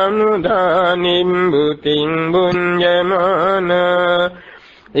ලන්දානුදානිම් බුතින් බුඤ්ජමාන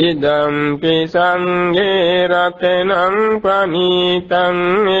ඉදම්පි සංඝේ රතනං පනීතං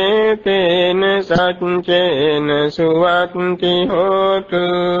ඒතේන සච්චේන සුවත්ති හෝතු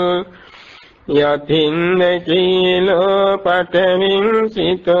යතින්ද කීලෝ පඨවින්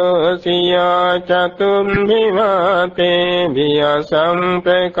සිතෝ සියා චතුම් විවාතේ වියසම්පකම්පියෝ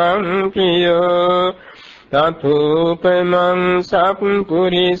තතුපමං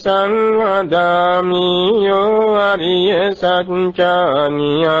සප්පුරිසං වදාමි යෝ අරිය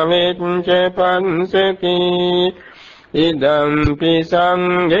සත්‍යානි අවෙච්ච පංසති ඉදම්පි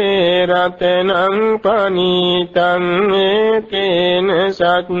සංඝේ රතනං පනීතං ඒතේන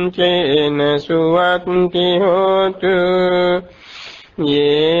සච්චේන සුවත්ති හෝතු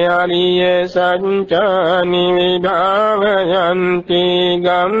ये आर्य संचानि विभावयन्ति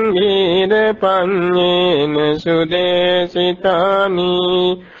गम्भीर पन्येन सुदेशितानि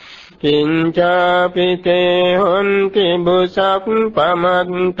किञ्चापि ते हन्ति भुसप्पमन्तान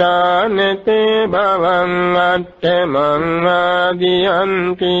ते भवं अट्टमं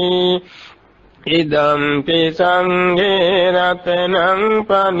आदियन्ति इदम्पि संघे रत्नं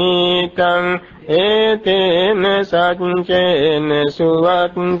पनीतं एतेन सच्चेन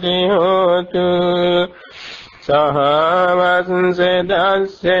सुवत्ति होतु सहावंसे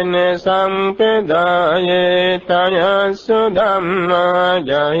दस्यन संप्रदाये तयस्सु धम्मा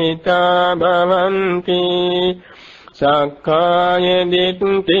जहिता भवन्ति සක්කාය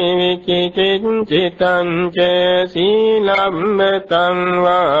දිට්ඨි විචිකිච්ඡිතං ච සීලම්මතං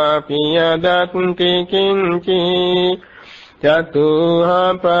වාපිය දත්ති කිංචි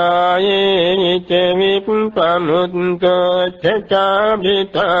චතුහපායේ ච විප්පමුත්තෝ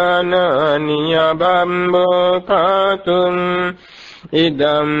චචාභිතානානියබම්බෝ කාතුං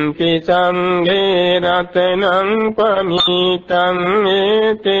ඉදම් පිසංඝේ රතනං පමිතං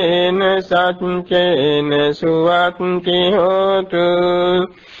ඒතේන සච්චේන සුවත්ති හෝතු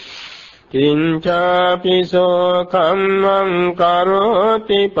කිංචාපිසෝ කම්මං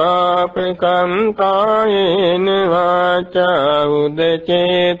කරෝති පාපකං කායේන වාචා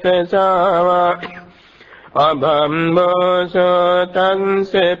උදචේතසාවා අබම්බෝසෝ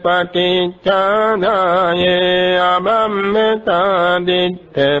තංසේ පටිච්චාදායේ අබම්මතා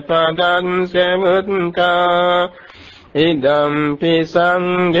දිට්ඨ පදං සමුත්තා ඉදම්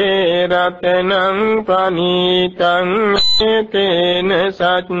පිසංඝේ රතනං පනීතං ඒතේන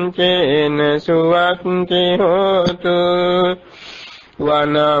සච්චේන සුවත්ති හෝතු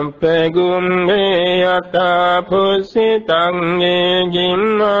වනප්පගුම්මේ යතා පුසිතං යේ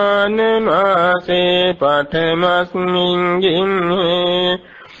ගිම්මානමාසේ පඨමස්මින් ගිම්මේ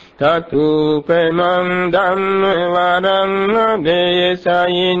තතුපමං ධම්ම වරං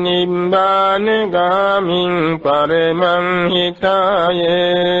දේසයි නිබ්බාන ගාමින් පරමං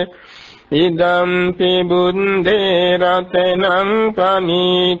හිතායේ ඉදම් පිබුන්දේ රතනං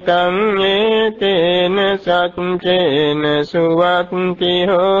පනීතං ඒතේන සච්චේන සුවත්ති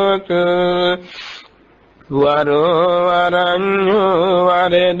හෝතු වරෝ වරඤ්ඤෝ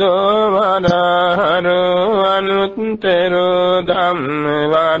වරදෝ වරහරෝ අනුත්තරෝ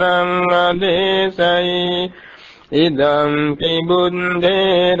ධම්ම වරං අදේසයි ඉදම්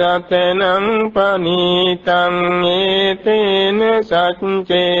පිබුන්දේ රතනං පනීතං ඒතේන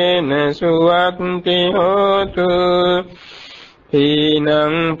සච්චේන සුවත්ති හෝතු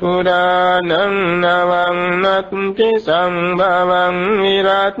හීනං පුරාණං නවං නත්ති සම්භවං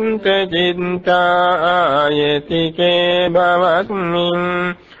විරත්ත චිත්තා ආයතිකේ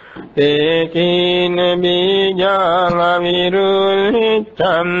භවස්මින් තේකීන බීජං අවිරුල්හි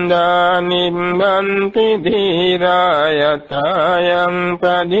ඡන්දා නිබ්බන්ති ධීරායතයං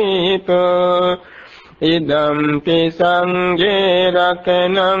පදීපෝ ඉදම් පිසංඝේ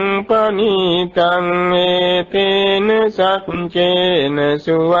රතනං පනීතං ඒතේන සච්චේන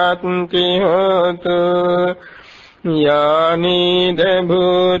සුවත්ති හෝතු යානිද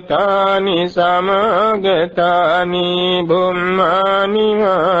භූතානි සමගතානි බුම්මානි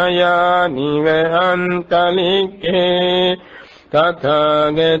වායානි වහන්තලික්ඛේ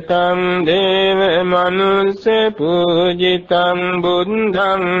තථාගතං දේව මනුස්ස පූජිතං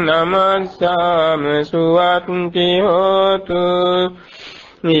බුද්ධං නමස්සාම සුවත්ති හෝතු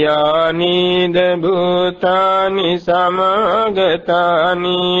යානිද භූතානි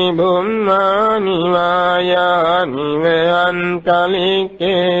සමගතානි බුම්මානි වායානි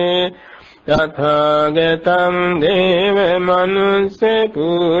වහන්තලික්ඛේ තථාගතං දේව මනුස්ස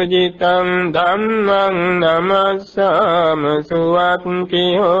පූජිතං ධම්මං නමස්සාම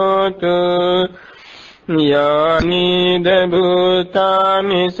සුවත්ති හෝතු යානිද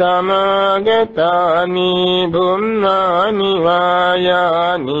භූතානි සමගතානි බුම්මානි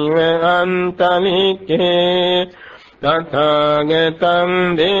වායානි වහන්තලික්ඛේ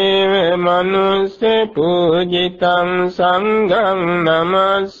තථාගතං දේව මනුස්ස පූජිතං සංඝං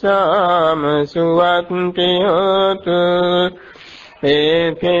නමස්සාම සුවත්ති හෝතු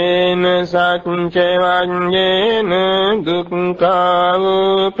ඒකේන සච්ච වඤ්ඤේන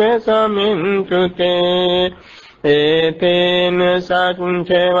දුක්ඛාවපසමින්තුතේ ඒතේන සච්ච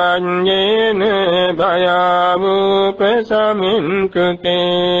වඤ්ඤේන භයාවපසමින්තුතේ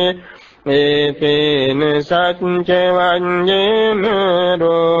ඒතේන සච්ච වඤ්ඤේන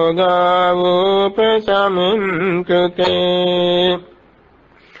රෝගාවපසමින්තුතේ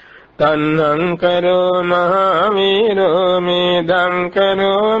තන්නං කරෝ මහාවීරෝ මේදං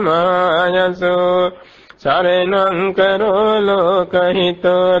කරෝ මායසෝ සරණං කරෝ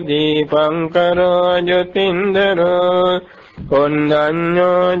ලෝකහිතෝ දීපං කරෝ ජ්‍යොතින්දරෝ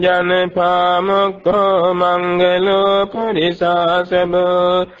කොණ්ඩඤ්ඤෝ ජනපාමොක්ඛෝ මංගලෝ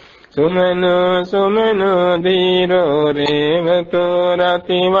පරිසාසබෝ සුමනෝ සුමනෝ ධීරෝ රේවතෝ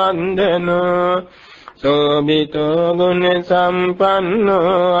රතිවන්දනෝ සෝබිතෝ ගුණ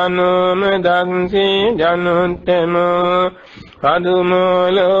සම්පන්නෝ අනුමදංසී ජනුත්තමෝ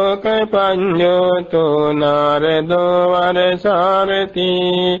කදුමෝ ලෝක පඤ්ඤෝතෝ නාරදෝ වරසාරති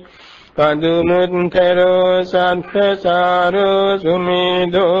කදුමුත්තරෝ සත්ථසාරෝ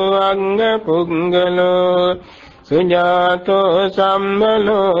සුමේදෝ අංග පුංගලෝ සුජාතෝ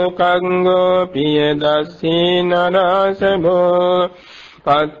සම්බලෝකංගෝ පියදස්සී නරසභෝ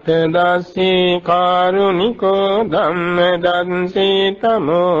පත්තදස්සී කාරුණිකෝ ධම්මදන්සී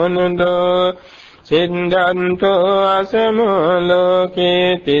තමෝනුදෝ සිද්ධන්තෝ අසමෝ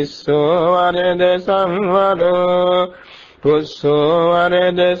ලෝකේ තිස්සෝ වරද සංවරෝ පුස්සෝ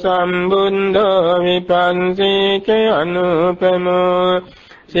වරද සම්බුද්ධෝ විපංසීක අනුපමෝ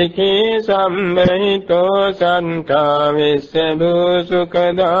සිකී සම්බහිතෝ සන්තා විස්සභූ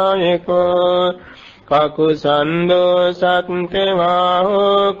සුඛදායකෝ කකුසන්தோ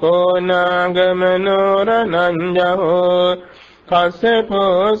සත්ත්වාහෝ කෝනාගමනෝ රණංජහෝ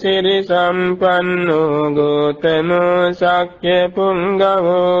කස්සපෝ සිරි සම්පන්නෝ ගෝතමෝ සක්්‍ය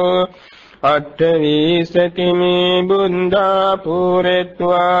පුංගවෝ අට්ඨවිසතිමේ බුද්ධා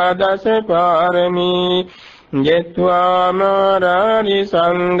පුරෙත්වා දස පාරමී ජෙත්වා මාරාරි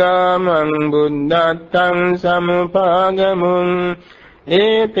සංගාමං බුද්ධත්තං සමුපාගමුං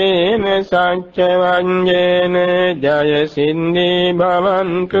ඒතේන සච්ච වඤ්ඤේන ජය සින්දී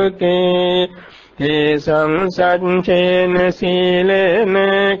භවන්තු තේ තේසං සච්චේන සීලේන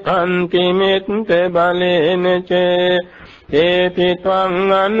කන්ති මෙත්ත බලේන චේ තේපි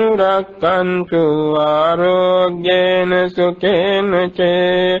ත්වං අනුරක්ඛන්තු ආරෝග්‍යේන සුඛේන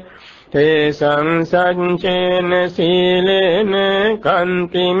චේ තේසං සච්චේන සීලේන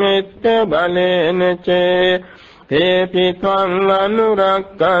කන්ති මෙත්ත බලේන චේ තේපි ත්වං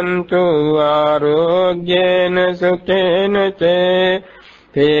අනුරක්ඛන්තු ආරෝග්‍යේන සුඛේන චේ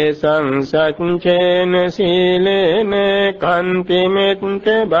තේසං සච්චේන සීලේන කන්ති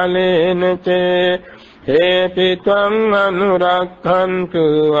මෙත්ත බලේන චේ තේපි ත්වං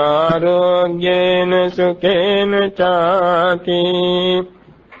අනුරක්ඛන්තු ආරෝග්‍යේන සුඛේන චාති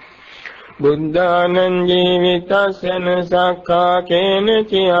බුද්ධානං ජීවිතස්සන සක්ඛා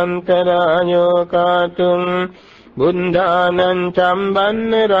කේනචි අන්තරායෝ කාතුං බුද්ධානං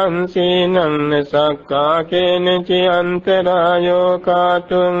චම්බන්න රංසීනං සක්ඛා කේනචි අන්තරායෝ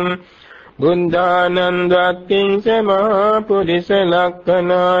කාතුං බුද්ධානං ද්වත්තිං සමා පුරිස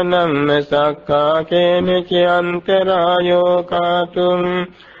ලක්ඛනානං සක්ඛා කේනචි අන්තරායෝ කාතුං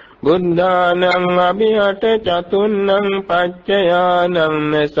බුද්ධානං අභිහට චතුන්නං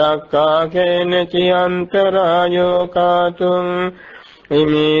පච්චයානං සක්ඛා කේනචි අන්තරායෝ කාතුං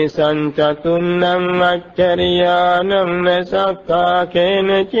ඉමේ සංචතුන්නං අච්චරියානං සක්ඛා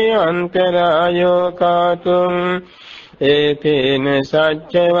කේනචි අන්තරායෝ කාතුං ඒතේන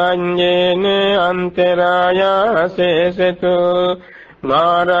සච්ච වඤ්ඤේන අන්තරායාසේසතු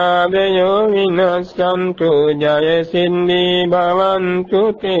මාරාදයෝ විනස්සන්තු ජය සින්දී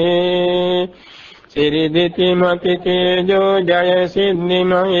භවන්තු තේ සිරිදිති මති තේජෝ ජය සින්දි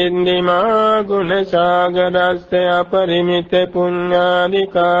මහින්දිමා ගුණ සාගරස්ස අපරිමිත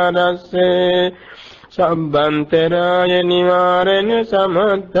පුඤ්ඤාධිකාරස්ස සම්බන්තරාය නිවාරණ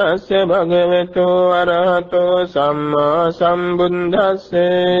සමත්තස්ස භගවතෝ අරහතෝ සම්මා සම්බුද්දස්ස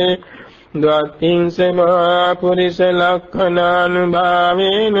ද්වත්තිං සමා පුරිස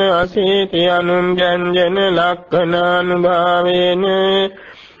ලක්ඛනානුභාවේන අසීති අනුඤ්ජන ලක්ඛනානුභාවේන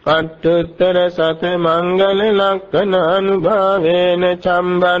අට්ඨුත්තර සත මංගල ලක්ඛනානුභාවේන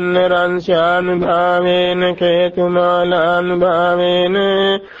චම්බන්න රංශානුභාවේන කේතුමාලානුභාවේන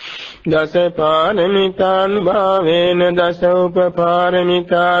දස පාරමිතානුභාවේන දස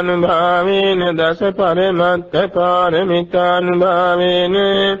උපපාරමිතානුභාවේන දස පරමත්ත පාරමිතානුභාවේන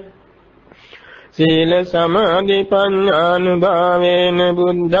සීල සමාධි පඤ්ඤානුභාවේන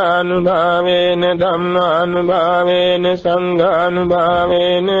බුද්ධානුභාවේන ධම්මානුභාවේන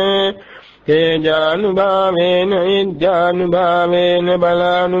සංඝානුභාවේන තේජානුභාවේන විද්‍යානුභාවේන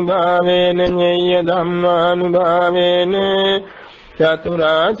බලානුභාවේන ඤේය ධම්මානුභාවේන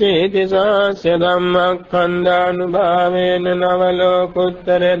චතුරාචේති සාස්‍ය ධම්මඛණ්ඩානුභාවේන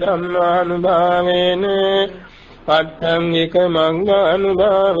නවලෝකුත්තර ධම්මානුභාවේන අට්ඨංගික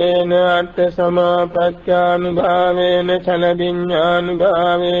මංගානුභාවේන අට්ඨ සමාපත්‍යානුභාවේන චල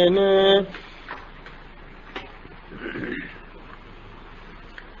විඤ්ඤානුභාවේන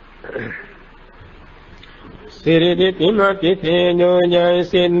සිරිදිති මති තේජෝ ජය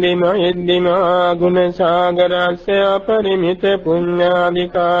සින්දි මහිද්දිමා ගුණ සාගරස්ස අපරිමිත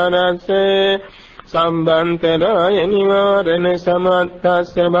පුඤ්ඤාධිකාරස්ස සම්බන්තරාය නිවාරණ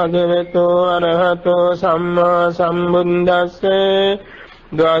සමත්තස්ස භගවතෝ අරහතෝ සම්මා සම්බුද්දස්ස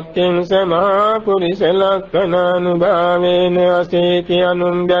ද්වත්තිං සමා පුරිස ලක්ඛනානුභාවේන අසීති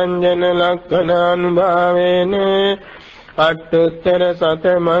අනුඤ්ජන ලක්ඛනානුභාවේන අට්ඨුත්තර සත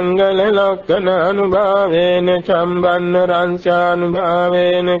මංගල ලක්ඛනානුභාවේන චම්බන්න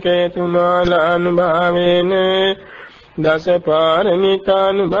රංශානුභාවේන කේතුමාලානුභාවේන දස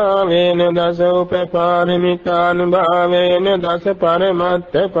පාරමිතානුභාවේන දස උපපාරමිතානුභාවේන දස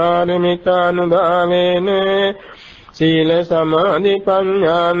පරමත්ත පාරමිතානුභාවේන සීල සමාධි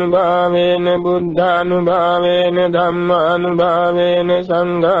ප්‍රඥානුභාවේන බුද්ධානුභාවේන ධම්මානුභාවේන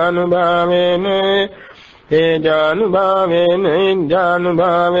සංඝානුභාවේන තේජානුභාවේන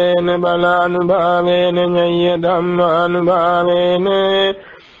ඉන්ද්‍රානුභාවේන බලානුභාවේන ඤය්‍ය ධම්මානුභාවේන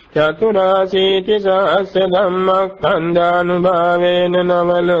චතුරාසීති සහස්ස ධම්මස්කන්ධානුභාවේන නව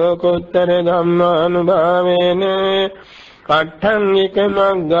ලෝකෝත්තර ධම්මානුභාවේන අට්ඨංගික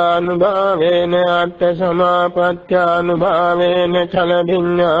මග්ගානුභාවේන අට්ඨ සමාපත්ත්‍යානුභාවේන චල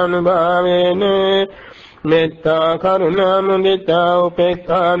භින්නානුභාවේන මෙත්තා කරුණා මුදිතා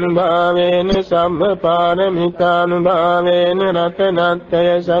උපේක්ඛානුභාවේන සම්ම පාරමිතානුභාවේන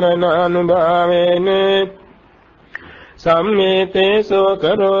රතනත්‍රය සරණානුභාවේන සම්මේතේ සෝක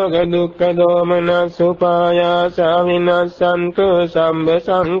රෝග දුක්ඛ දෝමනස් උපායාස විනස්සන්තු සම්බ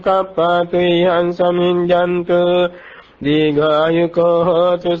සංකප්පතු යං සමිඤ්ඤන්තු දීඝායුකෝ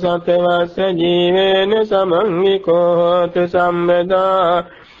හෝතු සතවස්ස ජීවේන සමංගිකෝ හෝතු සම්මදා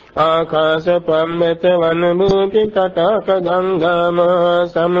ආකාශ පම්මත වන භූති තටාක ගංගාම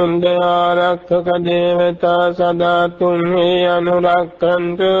සමුද්‍ර ආරක්ෂක දේවතා සදා තුන්හි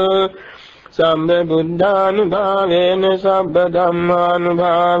අනුරක්ඛන්තු සම්බ බුද්ධානුභාවේන සම්බ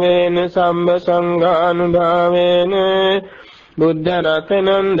ධම්මානුභාවේන සම්බ සංඝානුභාවේන බුද්ධ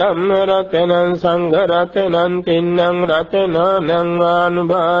රතනං ධම්ම රතනං සංඝ රතනං තින්නං රතනානං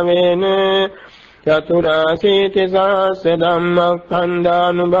ආනුභාවේන චතුරාසීති සහස්ස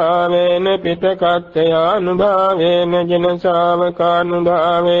ධම්මස්කන්ධානුභාවේන පිටකත්ථයානුභාවේන ජන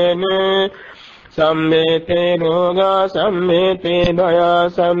ශාවකානුභාවේන සම්මේතේ රෝගා සම්මේතේ භයා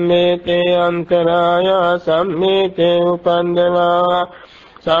සම්මේතේ අන්තරායා සම්මේතේ උපන්දවා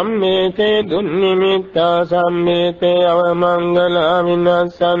සම්මේතේ දුන්නිමිත්තා සම්මේතේ අවමංගලා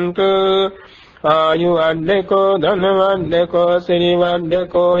විනස්සන්තු ආයු වඩ්ඩකෝ ධන වඩ්ඩකෝ සිරි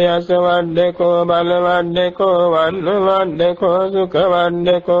වඩ්ඩකෝ යස වඩ්ඩකෝ බල වඩ්ඩකෝ වන්න වඩ්ඩකෝ සුඛ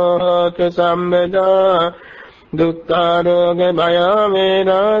වඩ්ඩකෝ හෝතු සම්බදා දුක්ඛාරෝග භය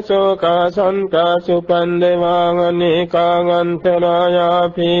වේදනා ශෝක සන්තා සුපන්දවා අනේකාන්තරායා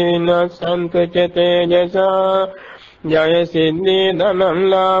පීනසන්ත චතේජසා ජය සිද්ධි ධනං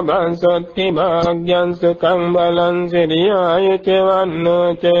ලාභං සොත්ති භාග්‍යං සුඛං බලං සිරියායුච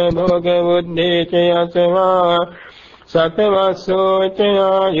වන්නෝ ච භෝග බුද්ධි ච යසවා සතවස්සෝ ච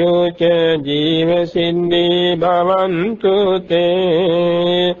ආයුච ජීව සිද්ධි භවන්තු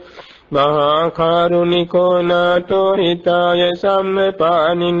තේ මහා කරුණිකෝ නාතෝ හිතාය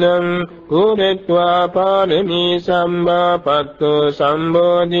සම්මපානිනං කුරෙත්වා පාරමී සම්බාපත්තෝ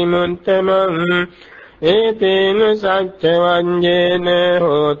සම්බෝධි මුත්තමං ඒතේන සච්ච වඤ්ඤේන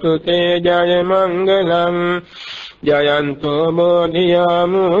හෝතු තේ ජය මංගලං ජයන්තෝ බෝධියා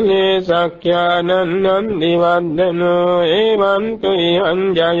මූලේ සක්ඛ්‍යානන්දං දිවද්දනෝ එවං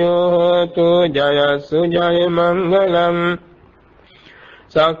තුයං ජයෝ හෝතු ජයසු ජය මංගලං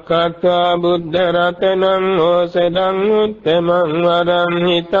සක්කත්වා බුද්ධ රතනං ඕසදං උත්තමං වරං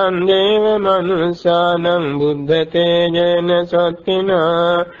හිතං දේව මනුස්සානං බුද්ධ තේජේන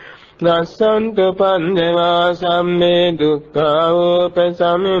සොත්තිනා නස්සන්තු පන්දවා සම්මේ දුක්ඛා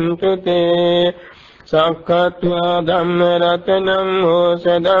උපසමින්තු තේ සක්කත්වා ධම්ම රතනං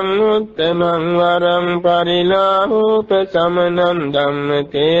ඕසදං උත්තමං වරං පරිලාහෝපසමනං ධම්ම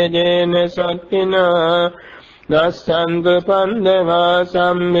තේජේන සොත්තිනා නස්සන්තු පන්දවා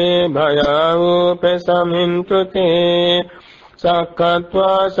සම්මේ භයාවෝපසමින්තු තේ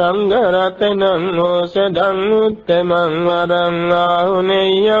සක්කත්වා සංඝ රතනං ඕසදං උත්තමං වරං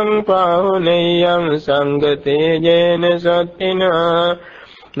ආහුනේයං පාහුනේයං සංඝ තේජේන සොත්තිනා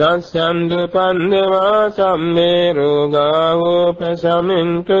නස්සන්තු පන්දවා සම්මේ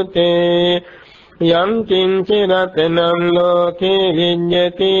රෝගාවෝපසමින්තු තේ යං කිංචි රතනං ලෝකේ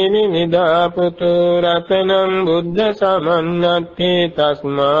විඤ්ඤති විවිධා පුතු රතනං බුද්ධ සමන්නත්ති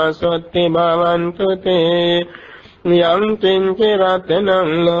තස්මා සොත්ති භවන්තු තේ යං කිංචි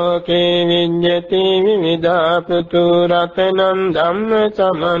රතනං ලෝකේ විඤ්ඤති විවිධා පුතු රතනං ධම්ම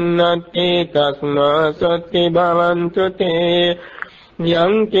සමන්නත්ති තස්මා සොත්ති භවන්තු තේ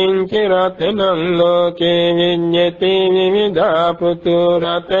යං කිංචි රතනං ලෝකේ විඤ්ඤති විවිධා පුතු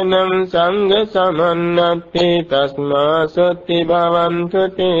රතනං සංඝ සමන්නත්ති තස්මා සොත්ති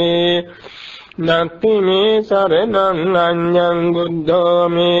භවන්තු තේ නත්ති මේ සරණං අඤ්ඤං බුද්ධෝ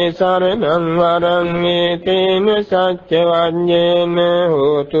මේ සරණං වරං මේ තේන සච්ච වඤ්ඤේන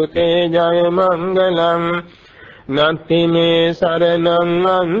හෝතු තේ ජය මංගලං නත්ති මේ සරණං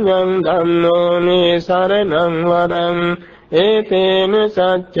අඤ්ඤං ධම්මෝ මේ සරණං වරං ඒතේන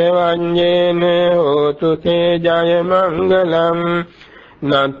සච්ච වඤ්ඤේන හෝතු තේ ජය මංගලං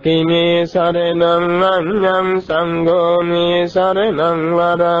නත්ති මේ සරණං අඤ්ඤං සංඝෝ මේ සරණං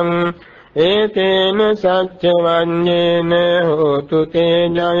වරං ඒතේන සච්ච වඤ්ඤේන හෝතු තේ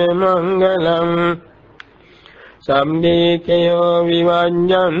ජය මංගලං සම්මේකයෝ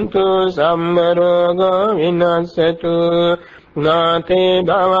විවඤ්ඤන්තු සම්මරෝගෝ විනස්සතු නාතේ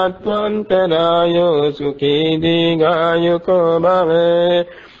භවත්වන්තරායෝ සුඛී දීඝායුකෝ භවේ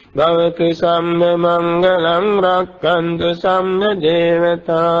භවතු සම්ම මංගලං රක්ඛන්තු සම්ම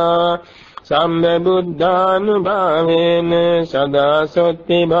දේවතා සම්ම බුද්ධානුභාවේන සදා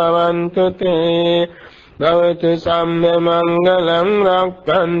සොත්ති භවන්තු තේ භවතු සම්ම මංගලං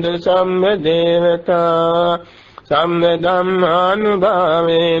රක්ඛන්තු සම්ම දේවතා සම්ම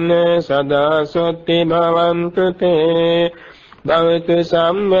ධම්මානුභාවේන සදා සොත්ති භවන්තු තේ භවතු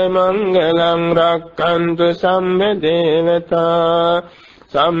සම්ම මංගලං රක්ඛන්තු සම්ම දේවතා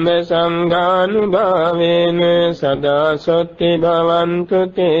සම්ම සංඝානුභාවේන සදා සොත්ති භවන්තු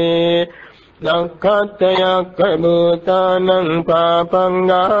තේ ලක්ඛත්‍යයක් භූතානං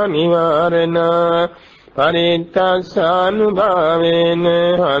පාපංගා නිවාරණා පරිත්තස්සානුභාවේන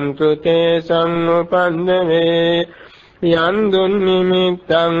හන්තු තේ සම්උපන්දවේ යන් දුන්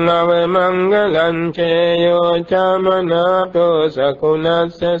නිමිත්තං අවමංගලං චේයෝ චමනාපෝ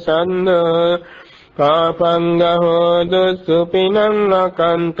සකුණස්ස සන්දෝ පාපංගහෝ දුස්සුපිනං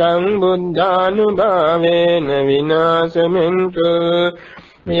අකන්තං බුද්ධානුභාවේන විනාශමෙන්තු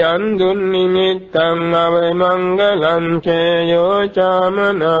යන් දුන් නිමිත්තං අවමංගලං චේයෝ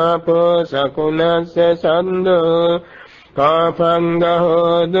චමනාපෝ සකුණස්ස සන්දෝ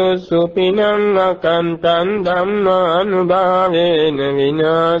පාපංගහෝ දුස්සුපිනං අකන්තං ධම්මානුභාවේන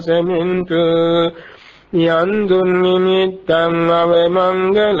විනාශමෙන්තු යන් දුන් නිමිත්තං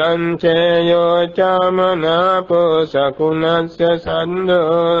අවමංගලං චේයෝ චමනාපෝ සකුණස්ස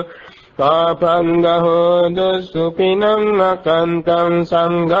සන්දෝ පාපංගහෝ දුස්සුපිනං අකන්තං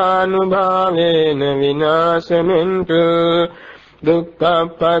සංඝානුභාවේන විනාශමෙන්තු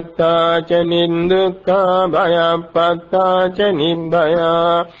දුක්ඛපත්තා ච නින්දුක්ඛා භයපත්තා ච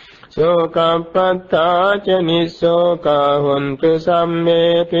නිබ්බයා ශෝකපත්තා ච නිස්සෝකා හොන්තු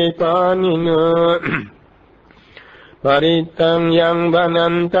සම්මේ පිපානිනෝ පරිත්තං යං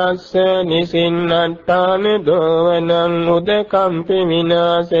වනන්තස්ස නිසින්නත්තාන දෝවනං උදකම්පි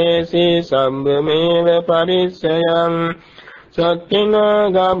විනාශේසි සම්බමේව පරිස්සයං සත්තිනා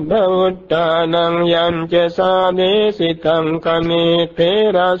ගබ්බ උට්ටානං යංච සාදේසිතං කනේ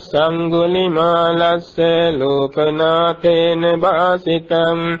තේරස්සං ගුලිමාලස්ස ලෝකනාථේන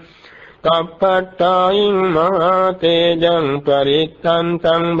වාසිතං කප්පට්ටායින් මහා තේජං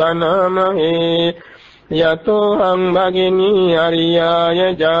පරිත්තන්තං බනමහේ යතෝ හං භගිනී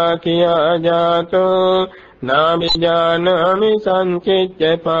අරියාය ජාතියා ජාතෝ නාබිජානාමි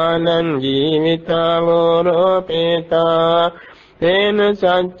සංචිච්ච පානං ජීවිතාවෝ රෝපේතා තේන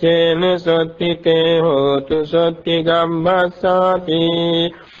සච්චේන සොත්තිතේ හෝතු සොත්ති ගම්බස්සාති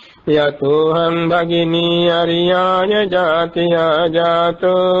යතෝ හං භගිනී අරියාය ජාතියා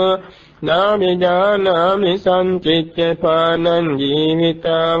ජාතෝ නාබිජානාමි සංචිච්ච පානං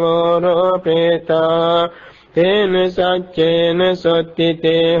ජීවිතාවෝ රෝපේතා තේන සච්චේන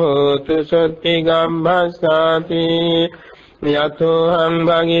සොත්තිතේ හෝතු සොත්ති ගම්බස්සාති යතෝ හං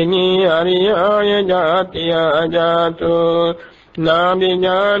භගිනී අරියාය ජාතියා ජාතෝ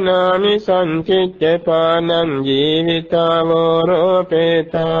නාබිජානාමි සංචිච්ච පානං ජීවිතාවෝ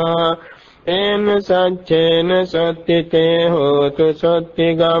රෝපේතා තේන සච්චේන සොත්තිතේ හෝතු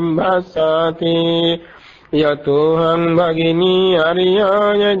සොත්ති ගම්බස්සාති යතෝ හං භගිනී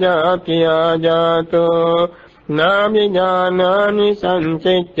අරියාය ජාතියා ජාතෝ නාබිජානාමි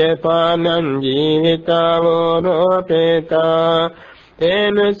සංචිච්ච පානං ජීවිතාවෝ රෝපේතා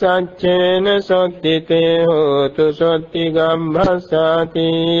තේන සච්චේන සොත්තිතේ හෝතු සොත්ති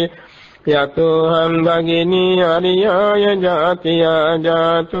ගම්බස්සාති යතෝ හං භගිනී අරියාය ජාතියා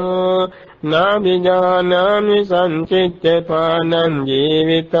ජාතෝ නාබිජානාමි සංචිච්ච පානං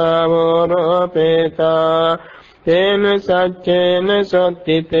ජීවිතාවෝ රෝපේතා තේන සච්චේන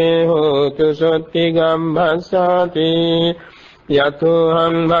සොත්තිතේ හෝතු සොත්ති ගම්බස්සාති යතෝ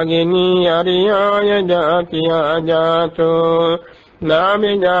හං භගිනී අරියාය ජාතියා ජාතෝ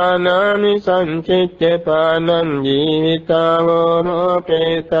නාබිජානාමි සංචිච්ච පානං ජීවිතාවෝ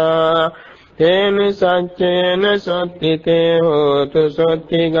රෝපේතා තේන සච්චේන සොත්තිතේ හෝතු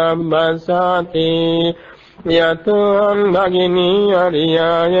සොත්ති ගම්බස්සාති යතෝ හං භගිනී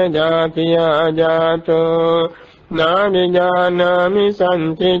අරියාය ජාතියා ජාතෝ නාබිජානාමි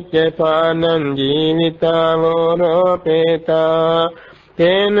සංචිච්ච පානං ජීවිතාවෝ රෝපේතා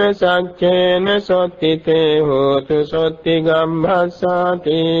තේන සච්චේන සොත්තිතේ හෝතු සොත්ති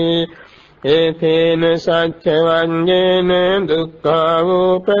ගම්භස්සාති ඒතේන සච්ච වඤ්ඤේන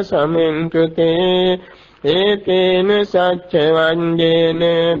දුක්ඛාවෝපසමින්තුතේ ඒතේන සච්ච වඤ්ඤේන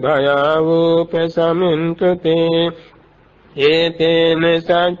භයාවෝපසමින්තුතේ ඒතේන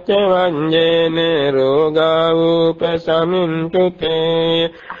සච්ච වඤ්ඤේන රෝගාවෝපසමින්තුතේ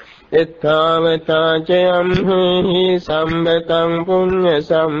එත්තාවතාචයම් හි සම්බතං පුඤ්ඤ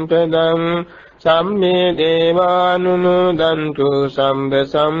සම්පදං සම්මේ දේවානුමෝදන්තු සම්බ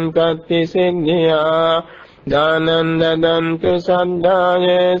සම්පත්ති සිද්ධියා දානං දදන්තු සද්ධාය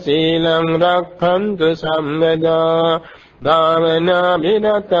සීලං රක්ඛන්තු සම්මදා භාවනා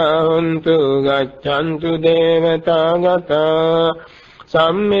විරතා හොන්තු ගච්ඡන්තු දේවතාගතා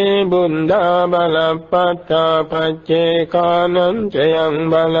සම්මේ බුද්ධා බලප්පත්තා පච්චේකානං චයං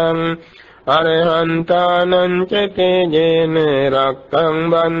බලං අරහන්තානං ච තේජේන රක්ඛං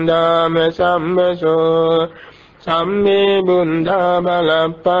බන්ධාම සම්බසෝ සම්මේ බුද්ධා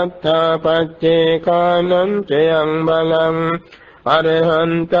බලප්පත්තා පච්චේකානං චයං බලං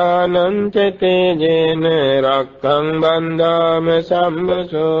අරහන්තානං ච තේජේන රක්ඛං බන්ධාම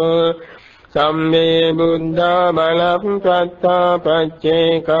සම්බසෝ සම්මේ බුද්ධා බලප්පත්තා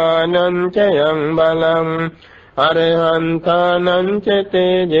පච්චේකානං චයං බලං අරහන්තානං ච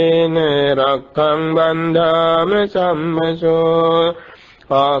තේජේන රක්ඛං බන්ධාම සම්මසෝ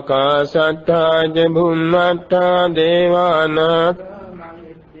ආකාශත්තා ච භුම්මත්තා දේවානාත්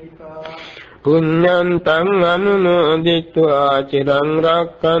පුඤ්ඤන්තං අනුමෝදිत्वा චිරං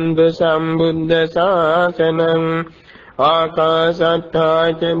රක්ඛන්තු සම්බුද්ධ ශාසනං ආකාශත්තා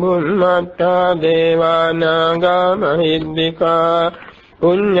ච භුම්මත්තා දේවානාගා මහිද්దికා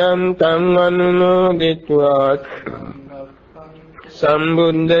පුඤ්ඤන්තං අනුමෝදිत्वा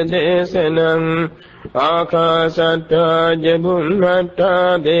සම්බුද්ධ දේශනං ආකාශත්තා ච භුම්මත්තා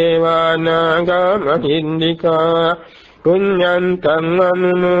දේවානාගා මහිද්దికා පුඤ්ඤන්තං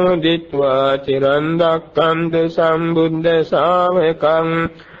අනුමෝදිत्वा චිරං රක්ඛන්තු සම්බුද්ධ ශාවකං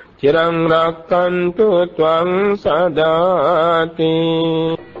චිරං රක්ඛන්තු ත්වං සදාති.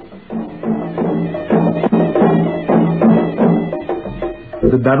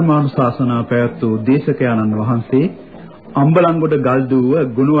 ධර්මානුශාසනා පැවැත්වූ දේශකයන්න් වහන්සේ අම්බලන්ගොඩ ගල්දුව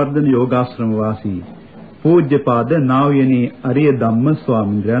ගුණවර්ධන යෝගාශ්‍රම වාසී පූජ්‍යපාද නා උයනේ අරියධම්ම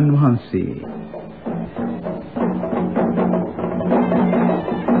ස්වාමීන් වහන්සේ